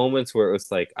was no moments where it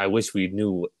was like, I wish we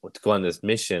knew what to go on this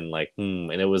mission. Like,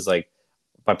 and it was like,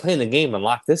 by playing the game,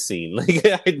 unlock this scene. Like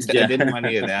I didn't want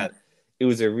any of that. It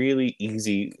was a really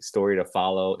easy story to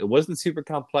follow. It wasn't super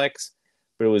complex,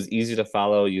 but it was easy to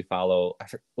follow. You follow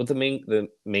what the main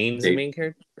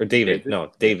character, or David?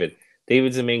 No, David.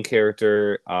 David's the main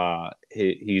character.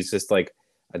 He's just like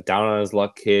a down on his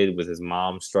luck kid with his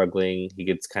mom struggling. He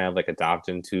gets kind of like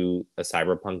adopted into a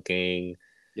cyberpunk gang.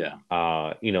 Yeah.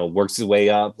 Works his way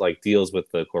up, like deals with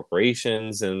the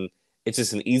corporations, and it's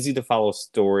just an easy to follow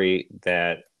story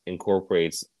that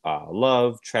incorporates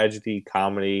love, tragedy,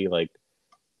 comedy, like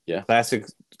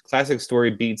classic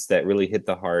story beats that really hit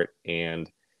the heart.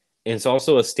 And it's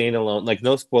also a standalone, like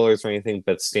no spoilers or anything,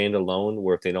 but standalone,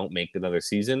 where if they don't make another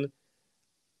season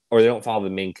or they don't follow the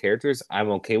main characters,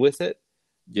 I'm okay with it.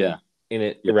 Yeah. And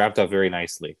it wrapped up very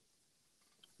nicely.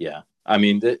 Yeah. I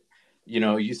mean,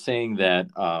 you saying that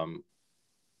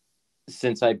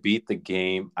since I beat the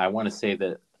game, I want to say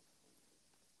that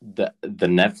the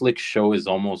Netflix show is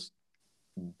almost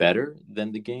better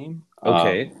than the game.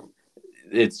 Okay.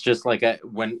 It's just like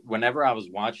whenever I was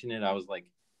watching it, I was like,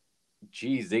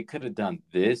 geez, they could have done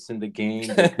this in the game.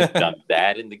 They could have done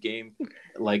that in the game.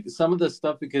 Like some of the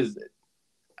stuff, because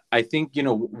I think,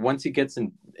 once he gets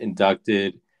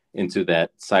inducted into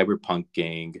that Cyberpunk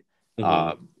gang,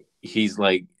 he's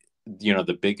like,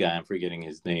 the big guy, I'm forgetting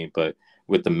his name, but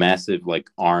with the massive like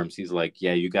arms, he's like,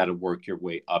 yeah, you got to work your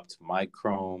way up to my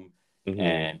chrome.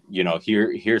 And,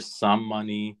 here's some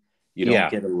money. You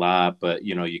don't get a lot, but,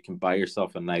 you can buy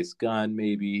yourself a nice gun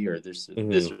maybe, or there's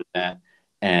this or that.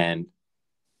 And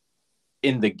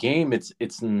in the game,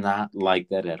 it's not like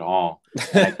that at all.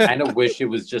 And I kind of wish it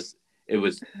was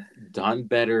done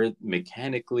better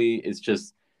mechanically. It's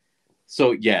just,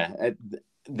 so yeah,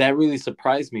 that really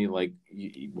surprised me. Like,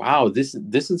 wow, this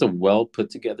is a well put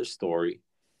together story.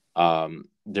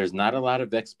 There's not a lot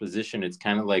of exposition. It's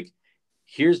kind of like,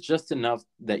 here's just enough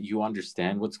that you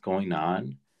understand what's going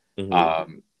on,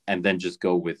 and then just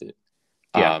go with it.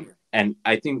 And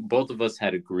I think both of us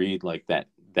had agreed, like that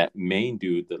main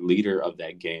dude, the leader of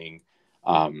that gang,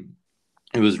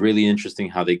 it was really interesting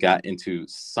how they got into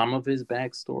some of his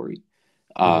backstory,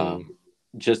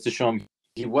 just to show him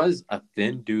he was a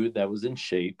thin dude that was in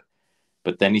shape,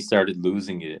 but then he started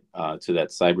losing it to that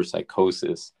cyber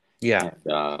psychosis. Yeah.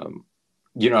 And,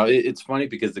 it's funny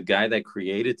because the guy that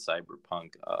created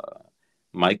Cyberpunk,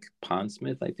 Mike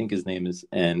Pondsmith, I think his name is,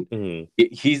 and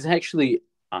he's actually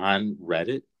on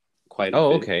Reddit quite a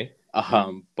bit. Okay.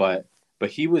 But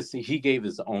he gave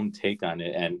his own take on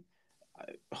it, and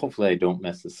hopefully I don't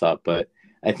mess this up, but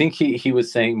I think he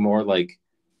was saying more like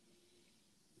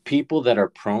people that are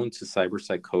prone to cyber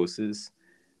psychosis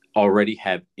already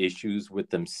have issues with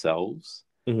themselves.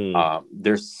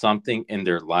 There's something in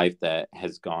their life that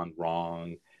has gone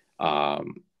wrong,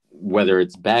 whether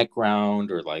it's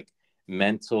background or like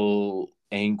mental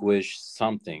anguish,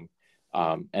 something.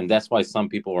 And that's why some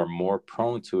people are more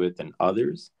prone to it than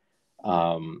others.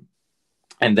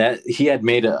 And that he had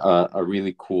made a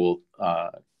really cool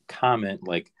comment,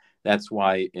 like that's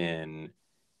why in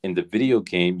the video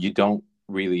game you don't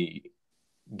really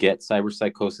get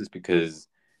cyberpsychosis, because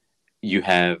you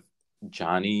have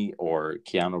Johnny or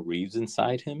Keanu Reeves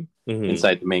inside him,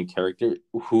 inside the main character,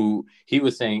 who he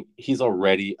was saying he's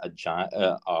already a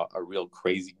real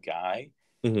crazy guy.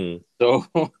 So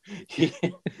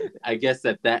I guess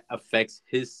that affects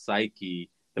his psyche,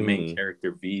 the main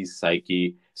character V's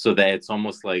psyche, so that it's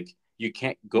almost like you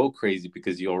can't go crazy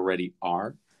because you already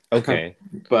are. Okay.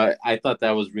 But I thought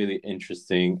that was really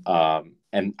interesting.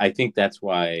 And I think that's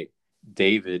why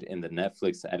David in the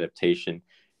Netflix adaptation,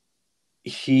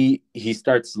 he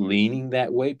starts leaning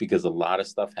that way because a lot of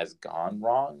stuff has gone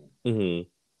wrong.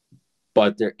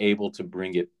 But they're able to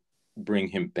bring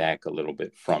him back a little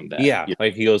bit from that. Yeah,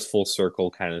 like he goes full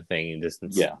circle kind of thing. And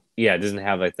doesn't it doesn't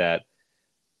have like that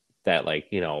like,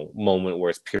 you know, moment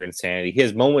where it's pure insanity. He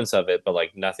has moments of it, but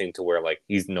like nothing to where like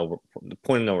he's the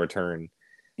point of no return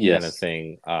kind of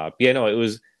thing. It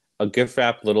was a gift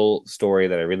wrap little story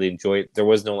that I really enjoyed. There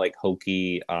was no like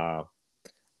hokey. I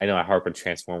know I harp on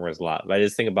Transformers a lot, but I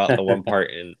just think about the one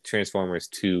part in Transformers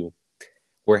 2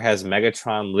 where it has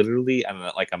Megatron literally on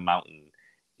like a mountain,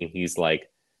 and he's like,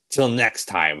 "Till next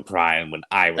time, Prime, when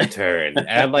I return." And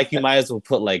I'm like, you might as well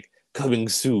put like coming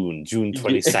soon, June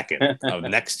 22nd of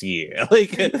next year.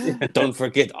 Like, don't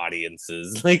forget,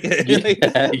 audiences. Like,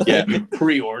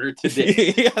 pre-order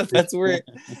today. Yeah, that's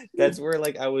where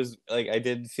like I was like, I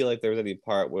didn't feel like there was any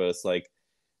part where it's like,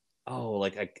 oh,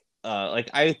 like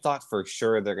I thought for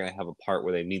sure they're gonna have a part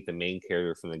where they meet the main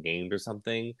character from the games or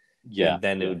something. And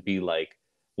then it would be like,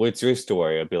 what's your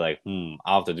story? I'd be like,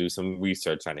 I'll have to do some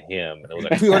research on him. And it was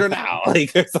like, pre-order now,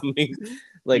 like, or something.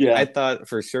 Like, I thought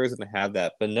for sure it's gonna have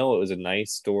that, but no, it was a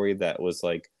nice story that was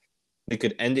like, they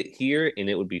could end it here and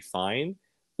it would be fine,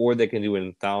 or they can do an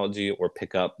anthology or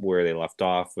pick up where they left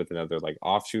off with another like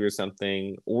offshoot or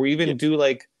something, or even do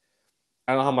like,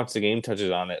 I don't know how much the game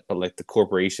touches on it, but like the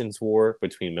corporations war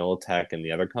between Militech and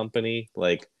the other company,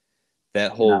 like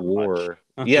that whole war.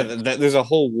 There's a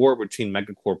whole war between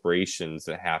mega corporations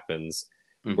that happens.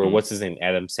 Where what's his name?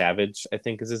 Adam Savage, I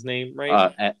think is his name,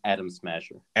 right? Adam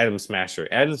Smasher. Adam Smasher.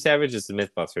 Adam Savage is the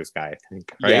MythBusters guy, I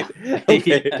think, right?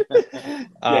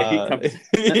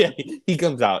 He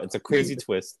comes out. It's a crazy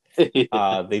twist.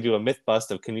 They do a myth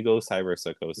bust of, can you go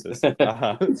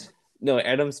cyberpsychosis? No,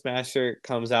 Adam Smasher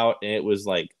comes out, and it was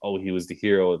like, oh, he was the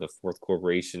hero of the Fourth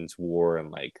Corporations War,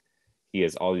 and like he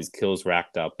has all these kills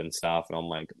racked up and stuff. And I'm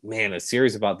like, man, a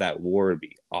series about that war would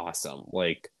be awesome.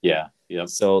 Like,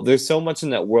 so there's so much in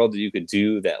that world that you could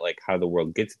do, that like how the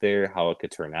world gets there, how it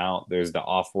could turn out. There's the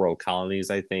off-world colonies,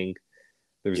 I think.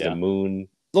 There's the moon.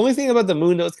 The only thing about the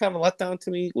moon that was kind of a letdown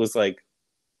to me was like,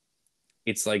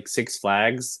 it's like Six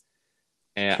Flags.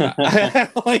 And I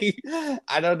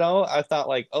don't know. I thought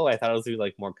like, I thought it was gonna be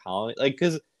like more colony, like,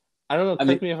 because I don't know.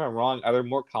 Correct me if I'm wrong. Are there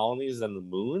more colonies than the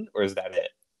moon, or is that it?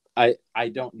 I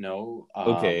don't know.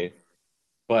 Okay,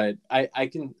 but I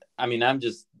can. I mean, I'm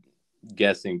just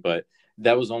guessing, but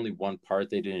that was only one part.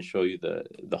 They didn't show you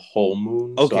the whole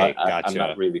moon. Okay, so gotcha. I'm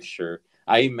not really sure.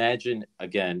 I imagine,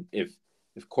 again, if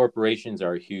corporations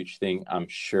are a huge thing, I'm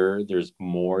sure there's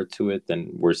more to it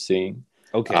than we're seeing.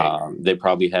 Okay. They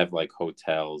probably have like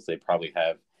hotels. They probably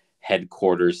have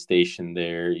headquarters stationed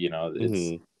there. You know,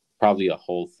 it's probably a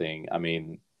whole thing. I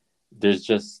mean, there's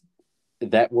just,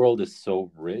 that world is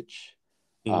so rich,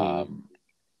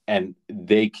 and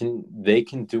they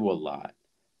can do a lot.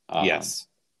 Yes.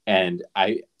 And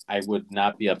I would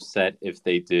not be upset if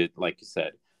they did, like you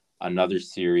said, another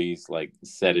series like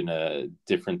set in a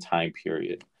different time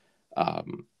period.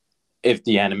 If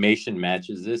the animation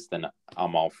matches this, then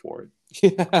I'm all for it.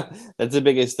 Yeah, that's the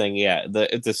biggest thing. Yeah,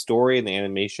 if the story and the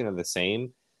animation are the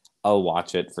same, I'll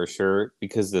watch it for sure,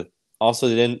 because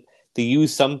they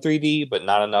used some 3D, but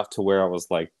not enough to where I was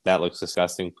like, that looks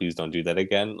disgusting. Please don't do that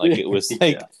again. Like, it was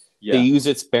like they used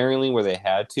it sparingly where they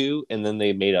had to, and then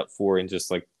they made up for it in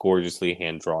just like gorgeously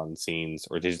hand drawn scenes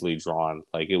or digitally drawn.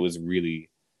 Like, it was really,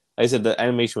 like I said, the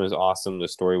animation was awesome. The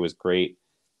story was great.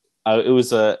 It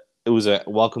was a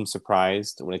welcome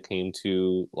surprise when it came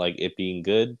to like it being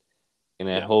good. And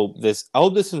I hope this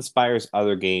inspires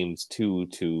other games too,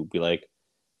 to be like,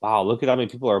 wow, look at how many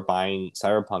people are buying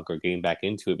Cyberpunk or getting back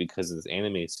into it because of this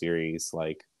anime series.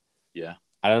 Like, I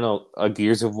don't know, a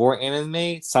Gears of War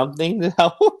anime, something to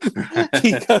help.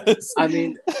 Because I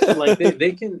mean, like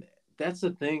they can. That's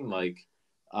the thing. Like,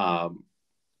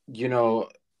 you know,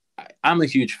 I'm a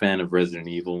huge fan of Resident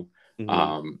Evil,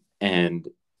 and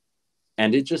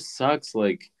and it just sucks.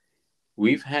 Like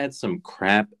we've had some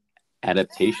crap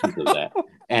adaptations of that.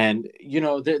 And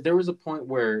there was a point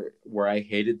where I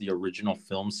hated the original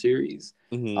film series.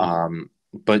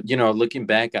 But looking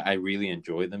back, I really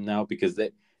enjoy them now because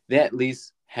they at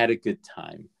least had a good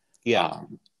time.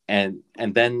 And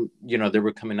then they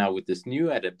were coming out with this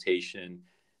new adaptation,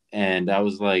 and I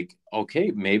was like,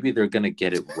 okay, maybe they're gonna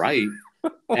get it right,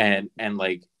 and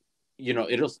like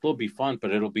it'll still be fun,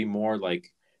 but it'll be more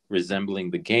like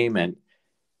resembling the game.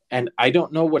 And I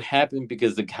don't know what happened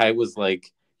because the guy was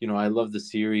like, I love the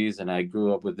series and I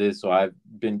grew up with this, so I've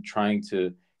been trying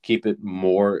to keep it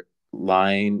more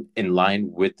in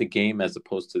line with the game as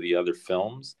opposed to the other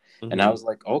films. And I was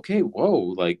like, okay,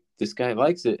 whoa, like this guy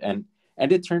likes it, and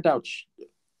it turned out,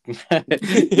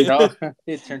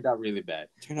 it turned out really bad.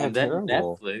 And then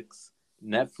terrible.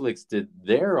 Netflix did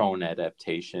their own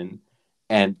adaptation,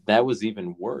 and that was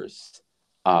even worse.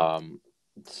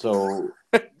 So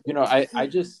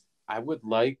I would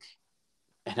like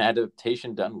an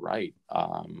adaptation done right.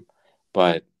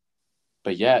 But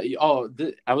yeah.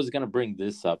 I was gonna bring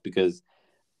this up because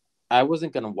I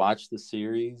wasn't gonna watch the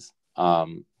series.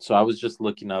 So I was just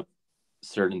looking up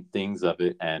certain things of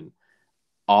it, and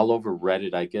all over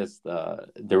Reddit, I guess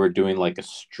they were doing like a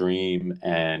stream,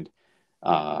 and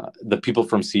the people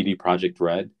from CD Projekt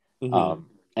Red,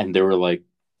 and they were like,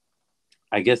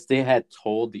 I guess they had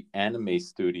told the anime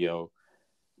studio,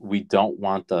 we don't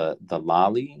want the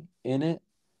lolly in it,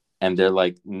 and they're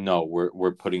like, no,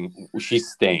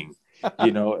 she's staying.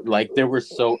 Like they were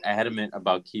so adamant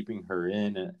about keeping her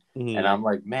in, and I'm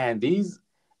like, man,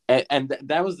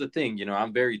 that was the thing.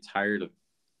 I'm very tired of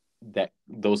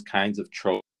those kinds of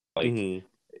tropes. Like,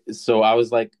 so I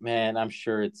was like, man, I'm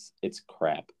sure it's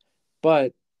crap,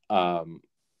 but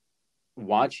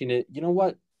watching it, you know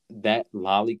what? That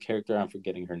lolly character, I'm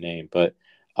forgetting her name, but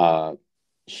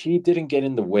she didn't get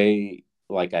in the way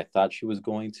like I thought she was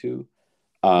going to.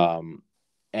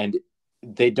 And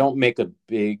they don't make a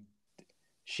big.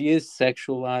 She is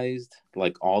sexualized,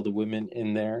 like all the women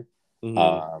in there,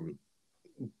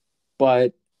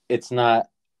 but it's not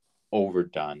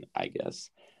overdone, I guess.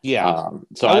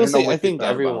 So I don't know what I think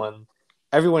everyone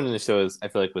in the show I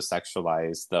feel like was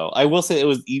sexualized, though. I will say it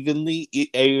was evenly,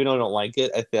 even though I don't like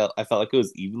it, I felt like it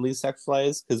was evenly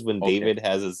sexualized, because when David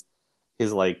has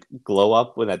his like glow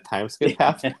up when that time skip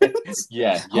happens. This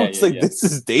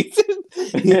is David.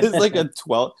 He is like a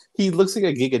 12. He looks like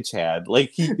a Giga Chad. Like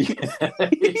he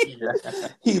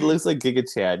looks like Giga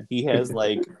Chad. He has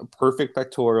like perfect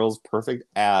pectorals, perfect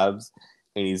abs,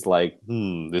 and he's like,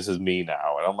 this is me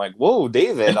now. And I'm like, whoa,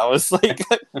 David. I was like,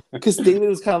 because David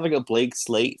was kind of like a blank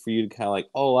slate for you to kind of like,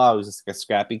 oh wow, I was just like a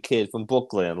scrappy kid from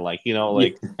Brooklyn, like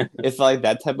it's like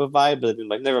that type of vibe. But then,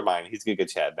 like, never mind, he's Giga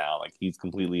Chad now. Like he's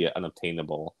completely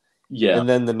unobtainable. Yeah. And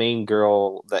then the main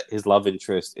girl, that his love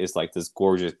interest, is like this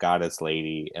gorgeous goddess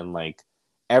lady, and like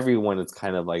everyone is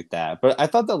kind of like that. But I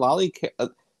thought the lolly,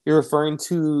 you're referring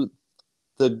to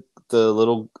the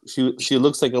little, she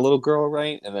looks like a little girl,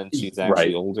 right? And then she's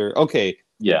actually older. Okay.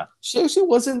 Yeah. She actually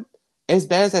wasn't as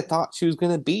bad as I thought she was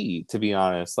gonna be, to be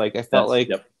honest. Like I felt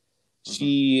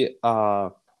she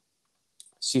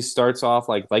starts off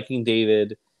like liking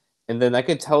David, and then I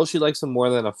could tell she likes him more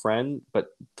than a friend, but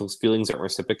those feelings aren't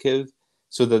reciprocative.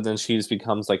 So then she just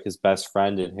becomes like his best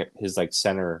friend and his like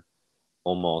center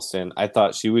almost. And I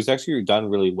thought she was actually done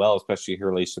really well, especially her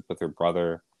relationship with her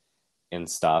brother and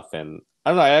stuff. And I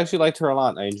don't know, I actually liked her a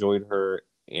lot. I enjoyed her,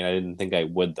 and I didn't think I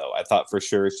would, though. I thought for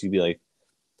sure she'd be like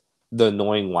the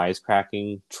annoying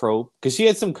wisecracking trope, because she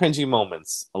had some cringy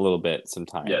moments a little bit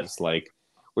sometimes, like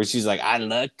where she's like, I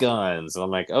like guns, and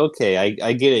I'm like, okay,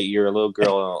 I get it, you're a little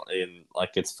girl, and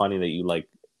like it's funny that you like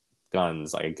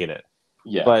guns, I get it.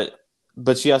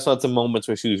 But she also had some moments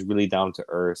where she was really down to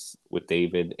earth with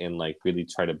David and like really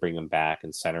try to bring him back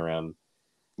and center him.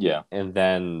 And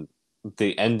then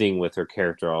the ending with her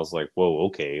character, I was like, whoa,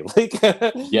 okay. Like, dude,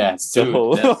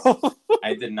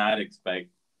 I did not expect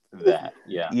that.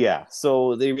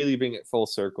 So they really bring it full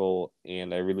circle,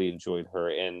 and I really enjoyed her,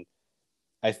 and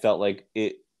I felt like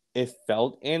it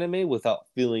felt anime without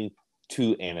feeling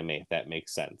too anime, if that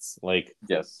makes sense. Like,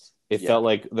 it felt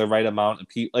like the right amount of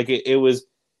people. Like it was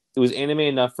anime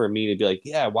enough for me to be like,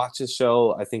 yeah, watch this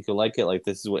show, I think you'll like it, like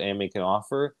this is what anime can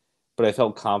offer. But I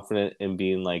felt confident in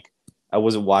being like, I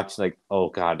wasn't watching like, oh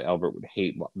god, Albert would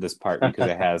hate this part because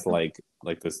it has like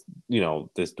this,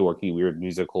 this dorky weird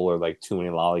musical, or like too many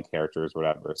lolly characters,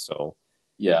 whatever. So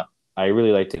I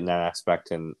really liked it in that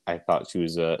aspect, and I thought she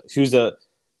was a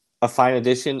fine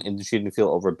addition, and she didn't feel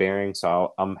overbearing.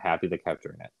 So I'm happy they kept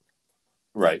her in it.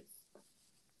 Right.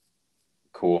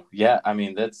 Cool. Yeah, I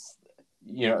mean, that's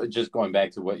just going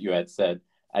back to what you had said,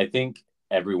 I think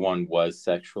everyone was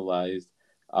sexualized.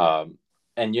 And,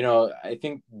 I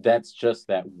think that's just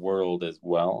that world as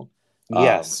well.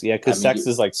 Yes. Yeah. Because sex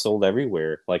is like sold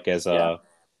everywhere. Like it's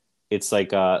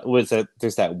like, was it,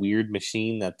 there's that weird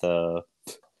machine that the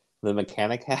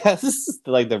mechanic has,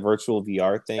 like the virtual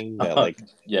VR thing that like,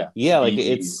 like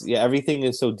everything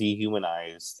is so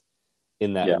dehumanized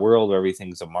in that world where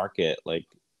everything's a market. Like,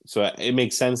 so it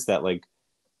makes sense that like,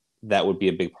 that would be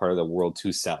a big part of the world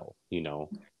to sell,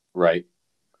 Right.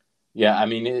 Yeah, I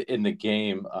mean, in the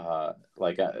game,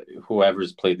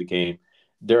 whoever's played the game,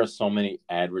 there are so many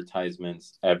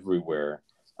advertisements everywhere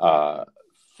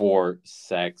for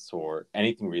sex or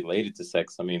anything related to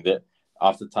sex. I mean, that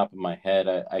off the top of my head,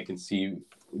 I can see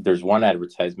there's one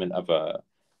advertisement of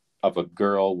a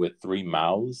girl with 3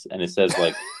 mouths, and it says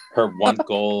like her one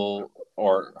goal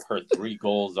or her 3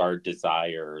 goals are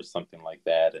desire or something like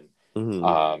that. And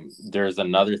there's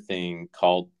another thing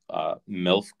called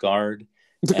MILF Guard.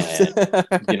 And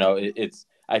it's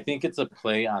I think it's a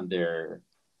play on their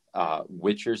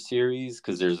Witcher series,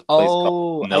 because there's a place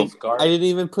called Nilfgaard. I didn't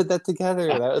even put that together.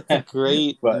 That was a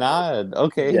great nod.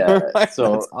 Okay, so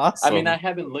that's awesome. I mean, I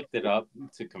haven't looked it up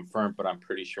to confirm, but I'm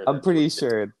pretty sure.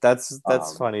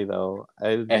 That's funny though. I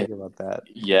didn't think about that.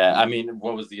 Yeah, I mean,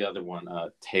 what was the other one?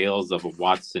 Tales of a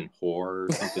Watson Whore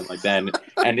or something like that,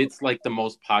 and it's like the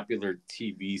most popular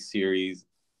TV series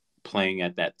playing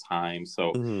at that time.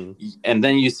 So and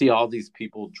then you see all these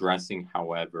people dressing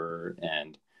however,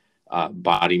 and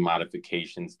body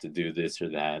modifications to do this or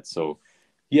that. So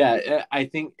yeah, I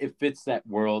think it fits that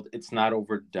world. It's not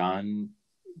overdone,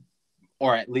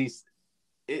 or at least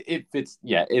it fits.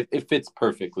 Yeah, it fits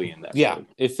perfectly in that world.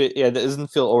 It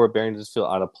doesn't feel overbearing, it doesn't feel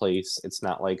out of place. It's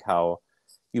not like how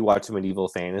you watch a medieval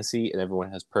fantasy and everyone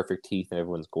has perfect teeth and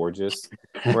everyone's gorgeous,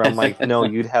 where I'm like, no,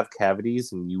 you'd have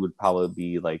cavities and you would probably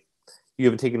be like, you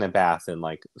haven't taken a bath in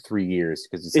like 3 years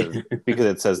because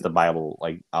it says the Bible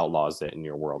like outlaws it in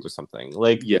your world or something.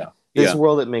 Like this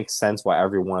world, it makes sense why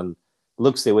everyone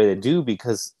looks the way they do,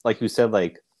 because like you said,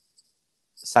 like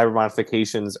cyber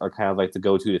modifications are kind of like the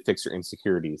go-to to fix your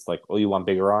insecurities. Like, oh, you want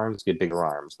bigger arms? Get bigger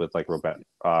arms with like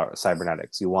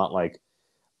cybernetics. You want like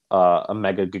a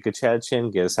mega giga chad chin?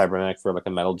 Get a cybernetic for like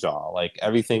a metal jaw. Like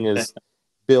everything is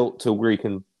built to where you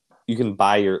can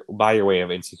buy your way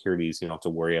of insecurities. You don't have to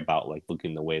worry about like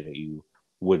looking the way that you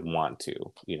would want to,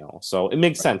 so it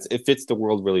makes sense. It fits the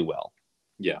world really well.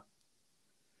 Yeah.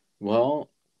 Well,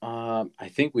 I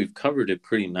think we've covered it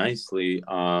pretty nicely.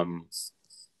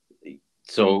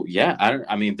 So yeah,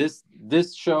 I mean,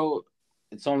 this show,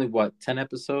 it's only 10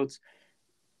 episodes.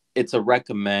 It's a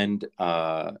recommend.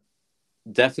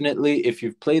 Definitely, if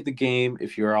you've played the game,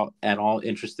 if you're at all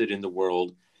interested in the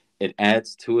world, it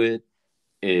adds to it.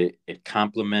 It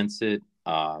complements it.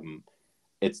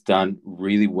 It's done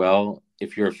really well.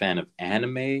 If you're a fan of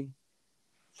anime,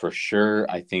 for sure,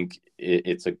 I think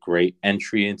it's a great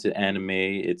entry into anime.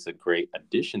 It's a great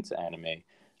addition to anime.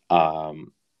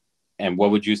 And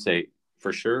what would you say?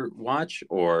 For sure watch,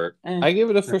 or I give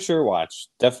it a for sure watch.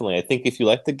 Definitely. I think if you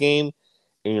like the game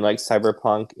and you like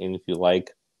Cyberpunk, and if you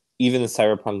like even the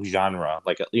Cyberpunk genre,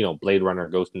 like Blade Runner,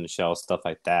 Ghost in the Shell, stuff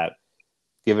like that,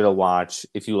 give it a watch.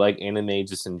 If you like anime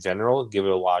just in general, give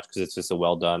it a watch, because it's just a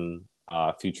well done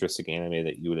futuristic anime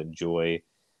that you would enjoy.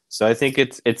 So I think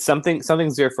it's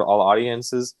something's there for all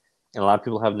audiences, and a lot of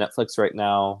people have Netflix right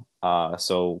now.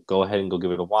 So go ahead and go give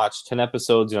it a watch. 10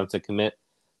 episodes, you don't have to commit.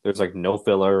 There's like no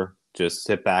filler. Just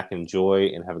sit back,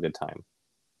 enjoy, and have a good time.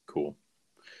 Cool.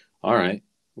 All right.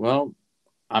 Well,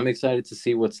 I'm excited to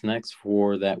see what's next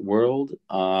for that world.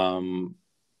 And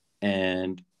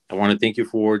I want to thank you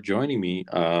for joining me.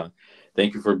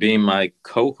 Thank you for being my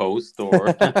co-host.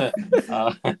 Or,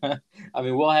 I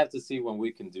mean, we'll have to see when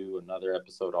we can do another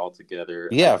episode all together.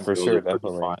 Yeah, for sure,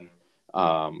 definitely.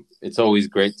 Fun. It's always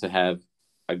great to have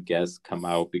a guest come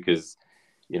out, because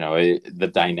the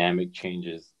dynamic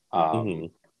changes.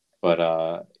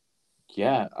 But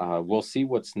we'll see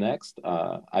what's next.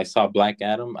 I saw Black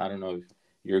Adam. I don't know if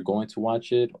you're going to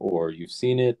watch it or you've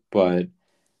seen it, but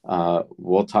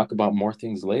we'll talk about more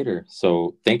things later.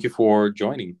 So thank you for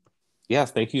joining. Yeah,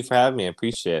 thank you for having me. I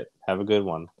appreciate it. Have a good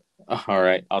one. All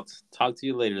right. I'll talk to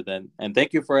you later then. And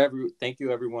thank you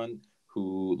everyone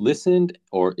who listened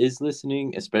or is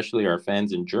listening, especially our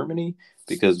fans in Germany,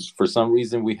 because for some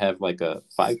reason we have like a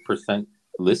 5%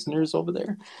 listeners over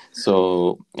there.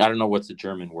 So I don't know what's the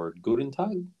German word. Guten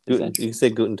Tag? You say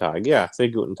Guten Tag. Yeah, say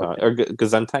Guten Tag. Okay. Or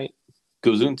Gesundheit.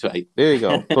 Gesundheit. There you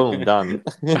go. Boom, done.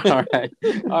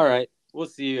 All right. We'll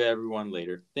see you everyone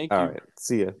later. Thank you. All right.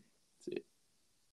 See ya.